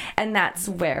 wow. And that's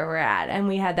where we're at. And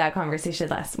we had that conversation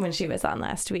when she was on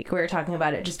last week. We were talking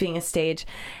about it just being a stage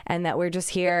and that we're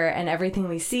just here and everything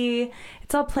we see,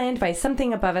 it's all planned by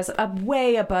something above us,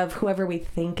 way above whoever we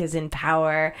think is in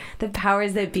power. The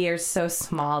powers that be are so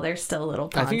small. They're still little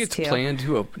pawns, I think it's too. planned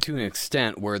to an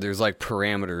extent where there's like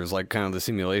parameters, like kind of the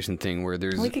simulation thing where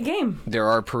there's Like a game. there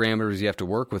are parameters you have to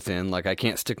work within. Like I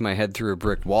can't stick my head through a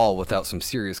brick wall without some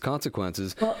serious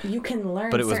consequences. Well, you can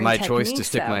learn But it was certain my choice to techniques,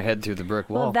 stick though. my head through the brick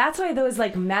wall. Well, that's why those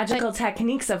like magical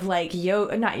techniques of like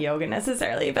not yoga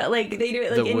necessarily, but like they do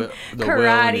it like The in will and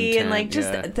karate and intent, like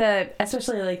just yeah.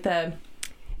 especially like the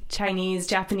Chinese,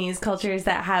 Japanese cultures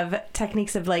that have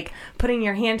techniques of like putting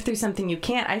your hand through something you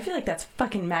can't. I feel like that's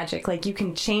fucking magic. Like you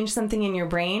can change something in your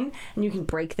brain and you can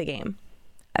break the game.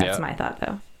 That's Yeah. my thought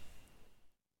though.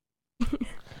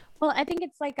 Well, I think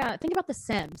it's like think about The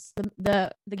Sims,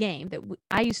 the game that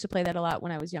I used to play that a lot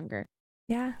when I was younger.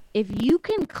 Yeah. If you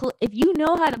can, if you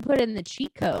know how to put in the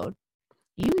cheat code,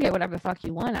 you can get whatever the fuck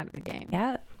you want out of the game.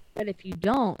 Yeah. But if you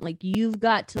don't, like, you've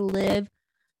got to live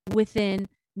within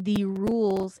the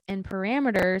rules and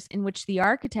parameters in which the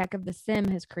architect of the sim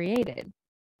has created.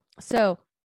 So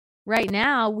right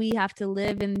now we have to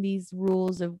live in these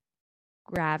rules of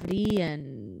gravity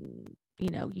and,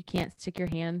 you can't stick your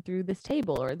hand through this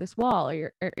table or this wall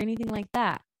or anything like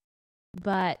that.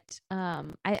 But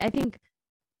I think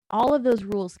all of those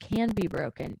rules can be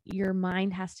broken. Your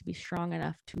mind has to be strong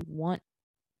enough to want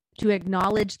to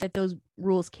acknowledge that those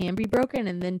rules can be broken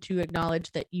and then to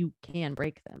acknowledge that you can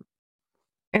break them.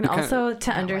 And Okay. also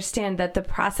to understand that the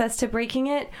process to breaking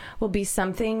it will be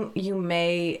something you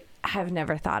may have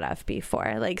never thought of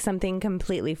before, like something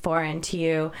completely foreign to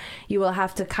you. You will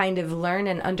have to kind of learn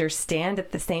and understand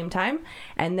at the same time,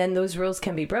 and then those rules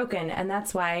can be broken, and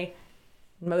that's why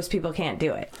most people can't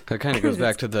do it. That kind of goes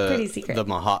back to pretty the secret.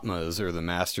 Mahatmas or the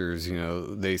masters.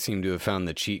 They seem to have found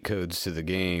the cheat codes to the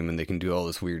game, and they can do all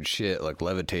this weird shit like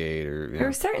levitate or. There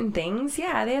are certain things,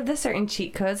 yeah, they have the certain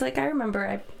cheat codes. Like I remember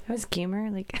I was a gamer,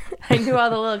 like I knew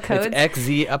all the little codes. It's X,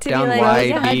 Z, up, to be down, like, Y,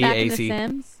 yeah, Back B, in A, The C.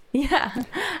 Sims. Yeah,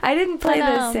 I didn't play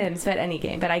But, The Sims, but any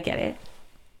game, but I get it.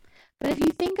 But if you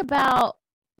think about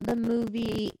the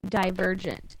movie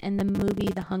Divergent and the movie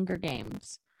The Hunger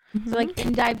Games, so like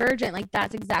in Divergent, like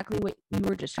that's exactly what you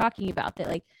were just talking about, that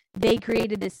like they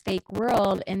created this fake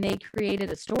world and they created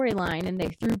a storyline and they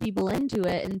threw people into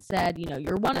it and said,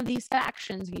 you're one of these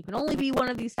factions and you can only be one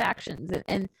of these factions.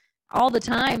 And all the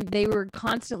time they were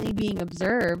constantly being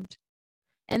observed.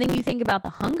 And then you think about the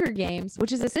Hunger Games,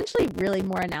 which is essentially really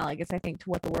more analogous, I think, to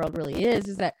what the world really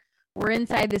is that we're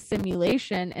inside this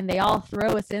simulation and they all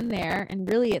throw us in there. And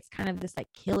really it's kind of this like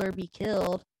kill or be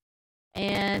killed.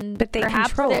 And But they perhaps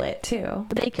control it too.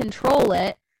 They control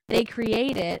it. They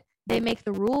create it. They make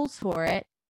the rules for it.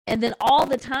 And then all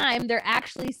the time they're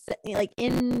actually like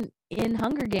in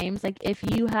Hunger Games, like if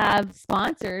you have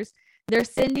sponsors, they're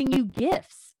sending you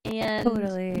gifts and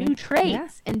Totally. new traits Yeah.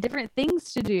 and different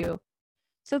things to do.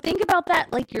 So think about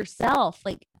that like yourself.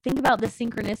 Like think about the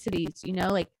synchronicities,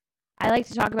 like I like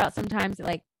to talk about sometimes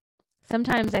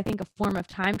I think a form of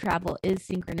time travel is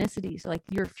synchronicity. So like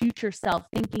your future self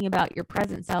thinking about your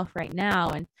present self right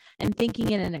now and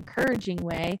thinking in an encouraging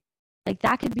way, like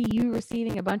that could be you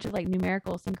receiving a bunch of like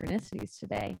numerical synchronicities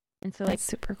today. And so like That's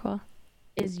super cool.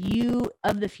 is you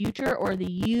of the future or the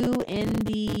you in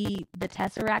the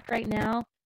Tesseract right now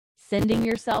sending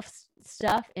yourself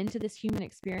stuff into this human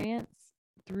experience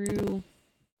through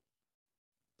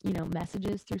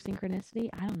messages through synchronicity.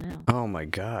 I don't know. Oh my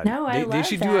God! No, I they love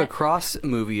should do a that. cross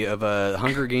movie of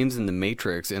Hunger Games and the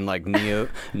Matrix, and like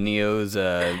Neo's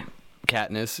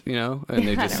Katniss, and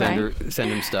they just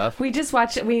send him stuff.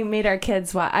 We made our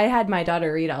kids watch. I had my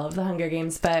daughter read all of the Hunger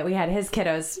Games, but we had his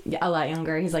kiddos a lot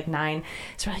younger. He's like 9.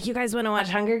 So we're like, you guys want to watch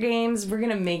Hunger Games? We're going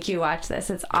to make you watch this.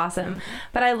 It's awesome.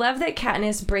 But I love that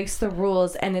Katniss breaks the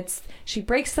rules, and she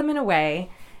breaks them in a way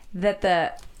that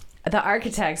the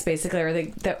architects basically, or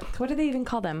the what do they even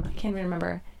call them? I can't even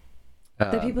remember.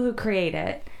 The people who create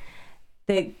it.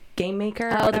 The game maker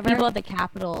or whatever. The people at the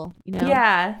Capitol,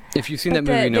 Yeah. If you've seen that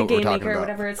movie, you know the what we're game talking maker, about.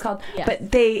 whatever it's called. Yes.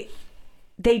 But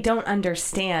they don't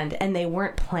understand, and they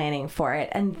weren't planning for it,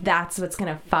 and that's what's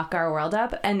going to fuck our world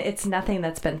up, and it's nothing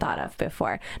that's been thought of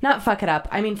before. Not fuck it up.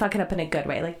 I mean fuck it up in a good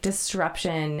way, like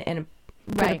disruption in a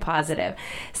positive.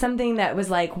 Something that was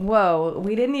like, whoa,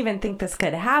 we didn't even think this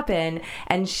could happen,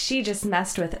 and she just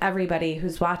messed with everybody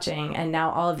who's watching, and now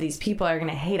all of these people are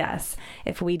going to hate us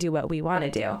if we do what we want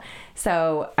to do.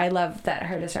 So I love that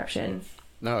her disruption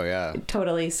Oh yeah.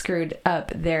 totally screwed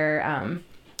up their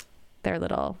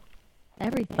little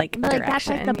everything. like But, direction. that's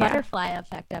like the yeah. butterfly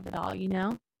effect of it all,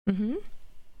 Mm-hmm.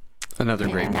 Another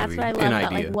great And that's movie. what I An love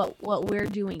about idea. like what we're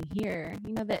doing here.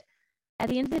 That at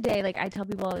the end of the day, like I tell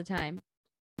people all the time,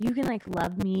 you can like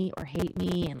love me or hate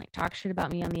me and like talk shit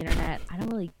about me on the internet. I don't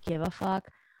really give a fuck.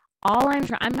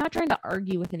 I'm not trying to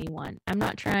argue with anyone. I'm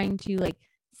not trying to like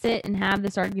sit and have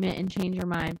this argument and change your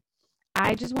mind.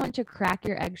 I just want to crack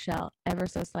your eggshell ever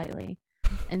so slightly.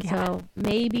 And so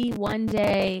maybe one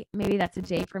day, maybe that's a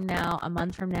day from now, a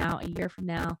month from now, a year from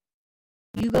now,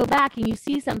 you go back and you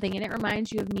see something and it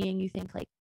reminds you of me and you think like,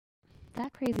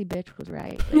 that crazy bitch was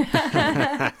right.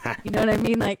 Like, you know what I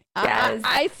mean? Like, Yes.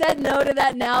 I said no to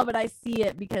that now, but I see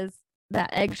it because that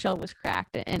eggshell was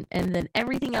cracked. And then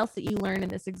everything else that you learn in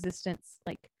this existence,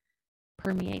 like,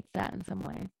 permeates that in some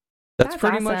way. That's That's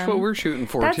pretty much awesome. what we're shooting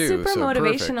for That's too. super so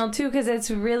motivational perfect. too, because it's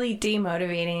really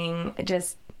demotivating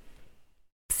just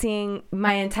seeing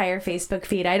my entire Facebook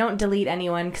feed. I don't delete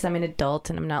anyone because I'm an adult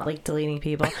and I'm not like deleting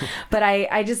people. But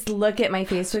I just look at my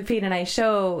Facebook feed and I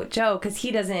show Joe, because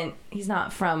he's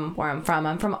not from where I'm from.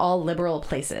 I'm from all liberal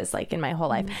places, like in my whole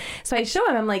life. So I show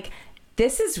him, I'm like,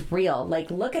 this is real. Like,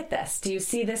 look at this. Do you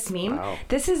see this meme? Wow.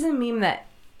 This is a meme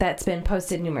that's been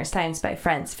posted numerous times by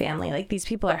friends, family. Like, these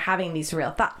people are having these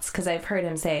real thoughts, because I've heard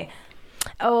him say,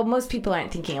 oh, most people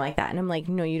aren't thinking like that. And I'm like,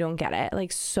 no, you don't get it.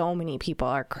 Like, so many people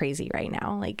are crazy right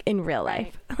now, like in real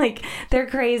life. Like, they're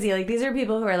crazy. Like, these are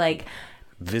people who are like,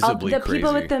 Visibly the crazy.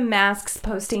 people with the masks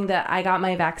posting that I got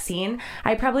my vaccine.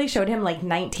 I probably showed him like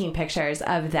 19 pictures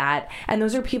of that. And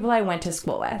those are people I went to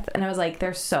school with. And I was like,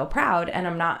 they're so proud. And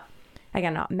I'm not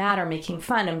mad or making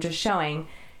fun. I'm just showing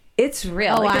it's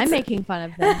real. Oh, Like, I'm it's- making fun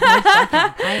of them. Most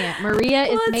definitely. I am. Maria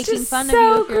well, is it's making just fun so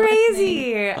of you. If you're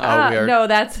crazy. we are. No,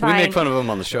 that's fine. We make fun of them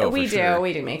on the show. We for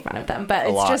sure. do make fun of them, but A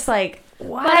it's lot. just like,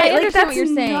 why? But I Like, understand that's what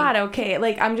you're saying. not okay.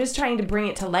 Like, I'm just trying to bring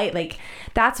it to light. Like,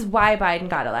 that's why Biden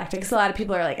got elected. Because a lot of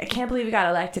people are like, I can't believe he got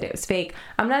elected. It was fake.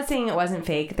 I'm not saying it wasn't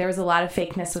fake. There was a lot of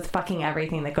fakeness with fucking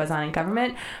everything that goes on in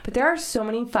government. But there are so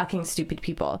many fucking stupid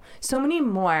people. So many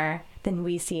more than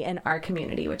we see in our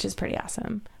community, which is pretty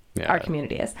awesome. Yeah. Our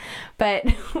community is. But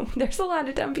there's a lot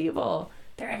of dumb people.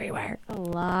 They're everywhere. A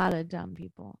lot of dumb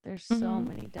people. There's so Mhm.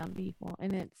 many dumb people,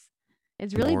 and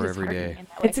it's really More every disheartening. day. in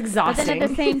that way. It's exhausting. But then at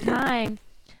the same time,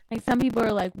 like some people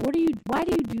are like, why do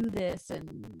you do this?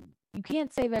 And you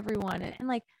can't save everyone. And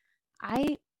like,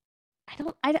 I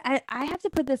have to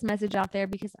put this message out there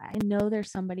because I know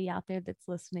there's somebody out there that's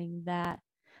listening that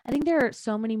I think there are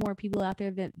so many more people out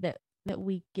there that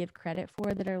we give credit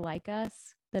for that are like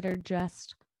us, that are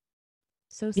just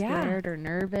so Yeah. scared or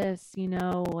nervous, and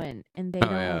they Oh,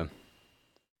 don't, yeah.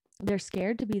 they're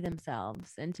scared to be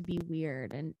themselves and to be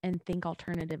weird and think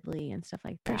alternatively and stuff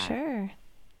like For that. sure.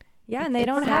 Yeah, and It's they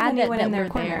don't have sad that- anyone that in their we're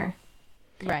corner. there.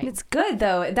 Right. It's good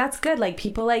though. That's good. Like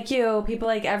people like you, people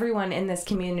like everyone in this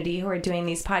community who are doing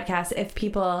these podcasts. If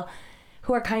people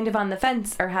who are kind of on the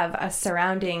fence or have a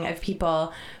surrounding of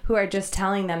people who are just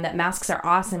telling them that masks are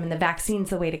awesome and the vaccine's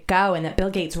the way to go and that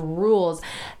Bill Gates rules,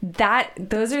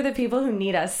 those are the people who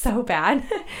need us so bad.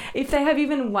 If they have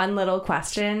even one little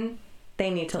question, they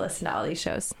need to listen to all these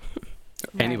shows.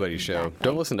 Anybody's show. exactly.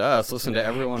 Don't listen to us. Listen to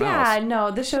everyone Yeah, else.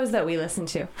 no, the shows that we listen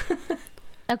to.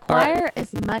 Acquire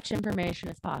as much information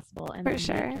as possible and For then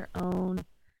sure. make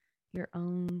your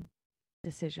own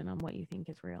decision on what you think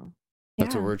is real.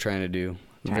 That's Yeah. what we're trying to do.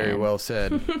 Very Trying. well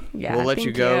said. Yeah, we'll let you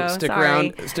thank go. you. Stick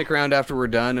Sorry. around after we're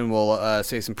done, and we'll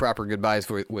say some proper goodbyes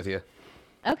with you.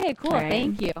 Okay, cool. Right.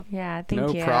 Thank you. Yeah, thank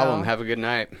No you. problem. Have a good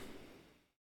night.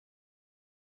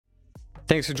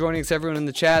 Thanks for joining us, everyone in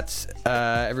the chats,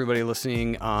 everybody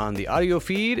listening on the audio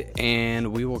feed,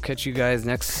 and we will catch you guys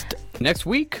next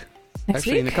week.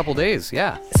 Actually, in a couple days.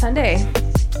 Yeah. Sunday,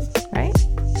 right?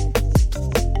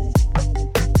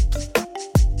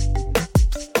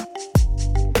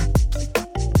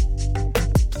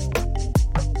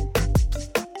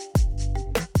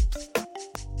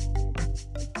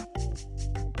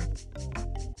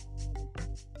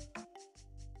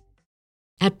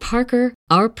 At Parker,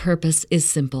 our purpose is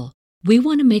simple. We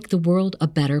want to make the world a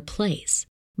better place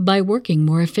by working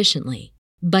more efficiently,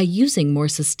 by using more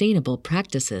sustainable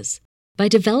practices, by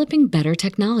developing better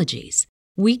technologies.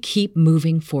 We keep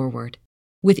moving forward.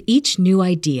 With each new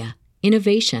idea,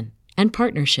 innovation, and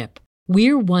partnership,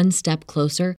 we're one step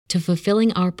closer to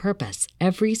fulfilling our purpose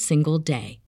every single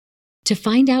day. To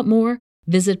find out more,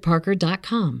 visit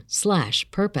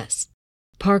parker.com/purpose.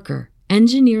 Parker,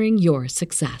 engineering your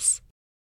success.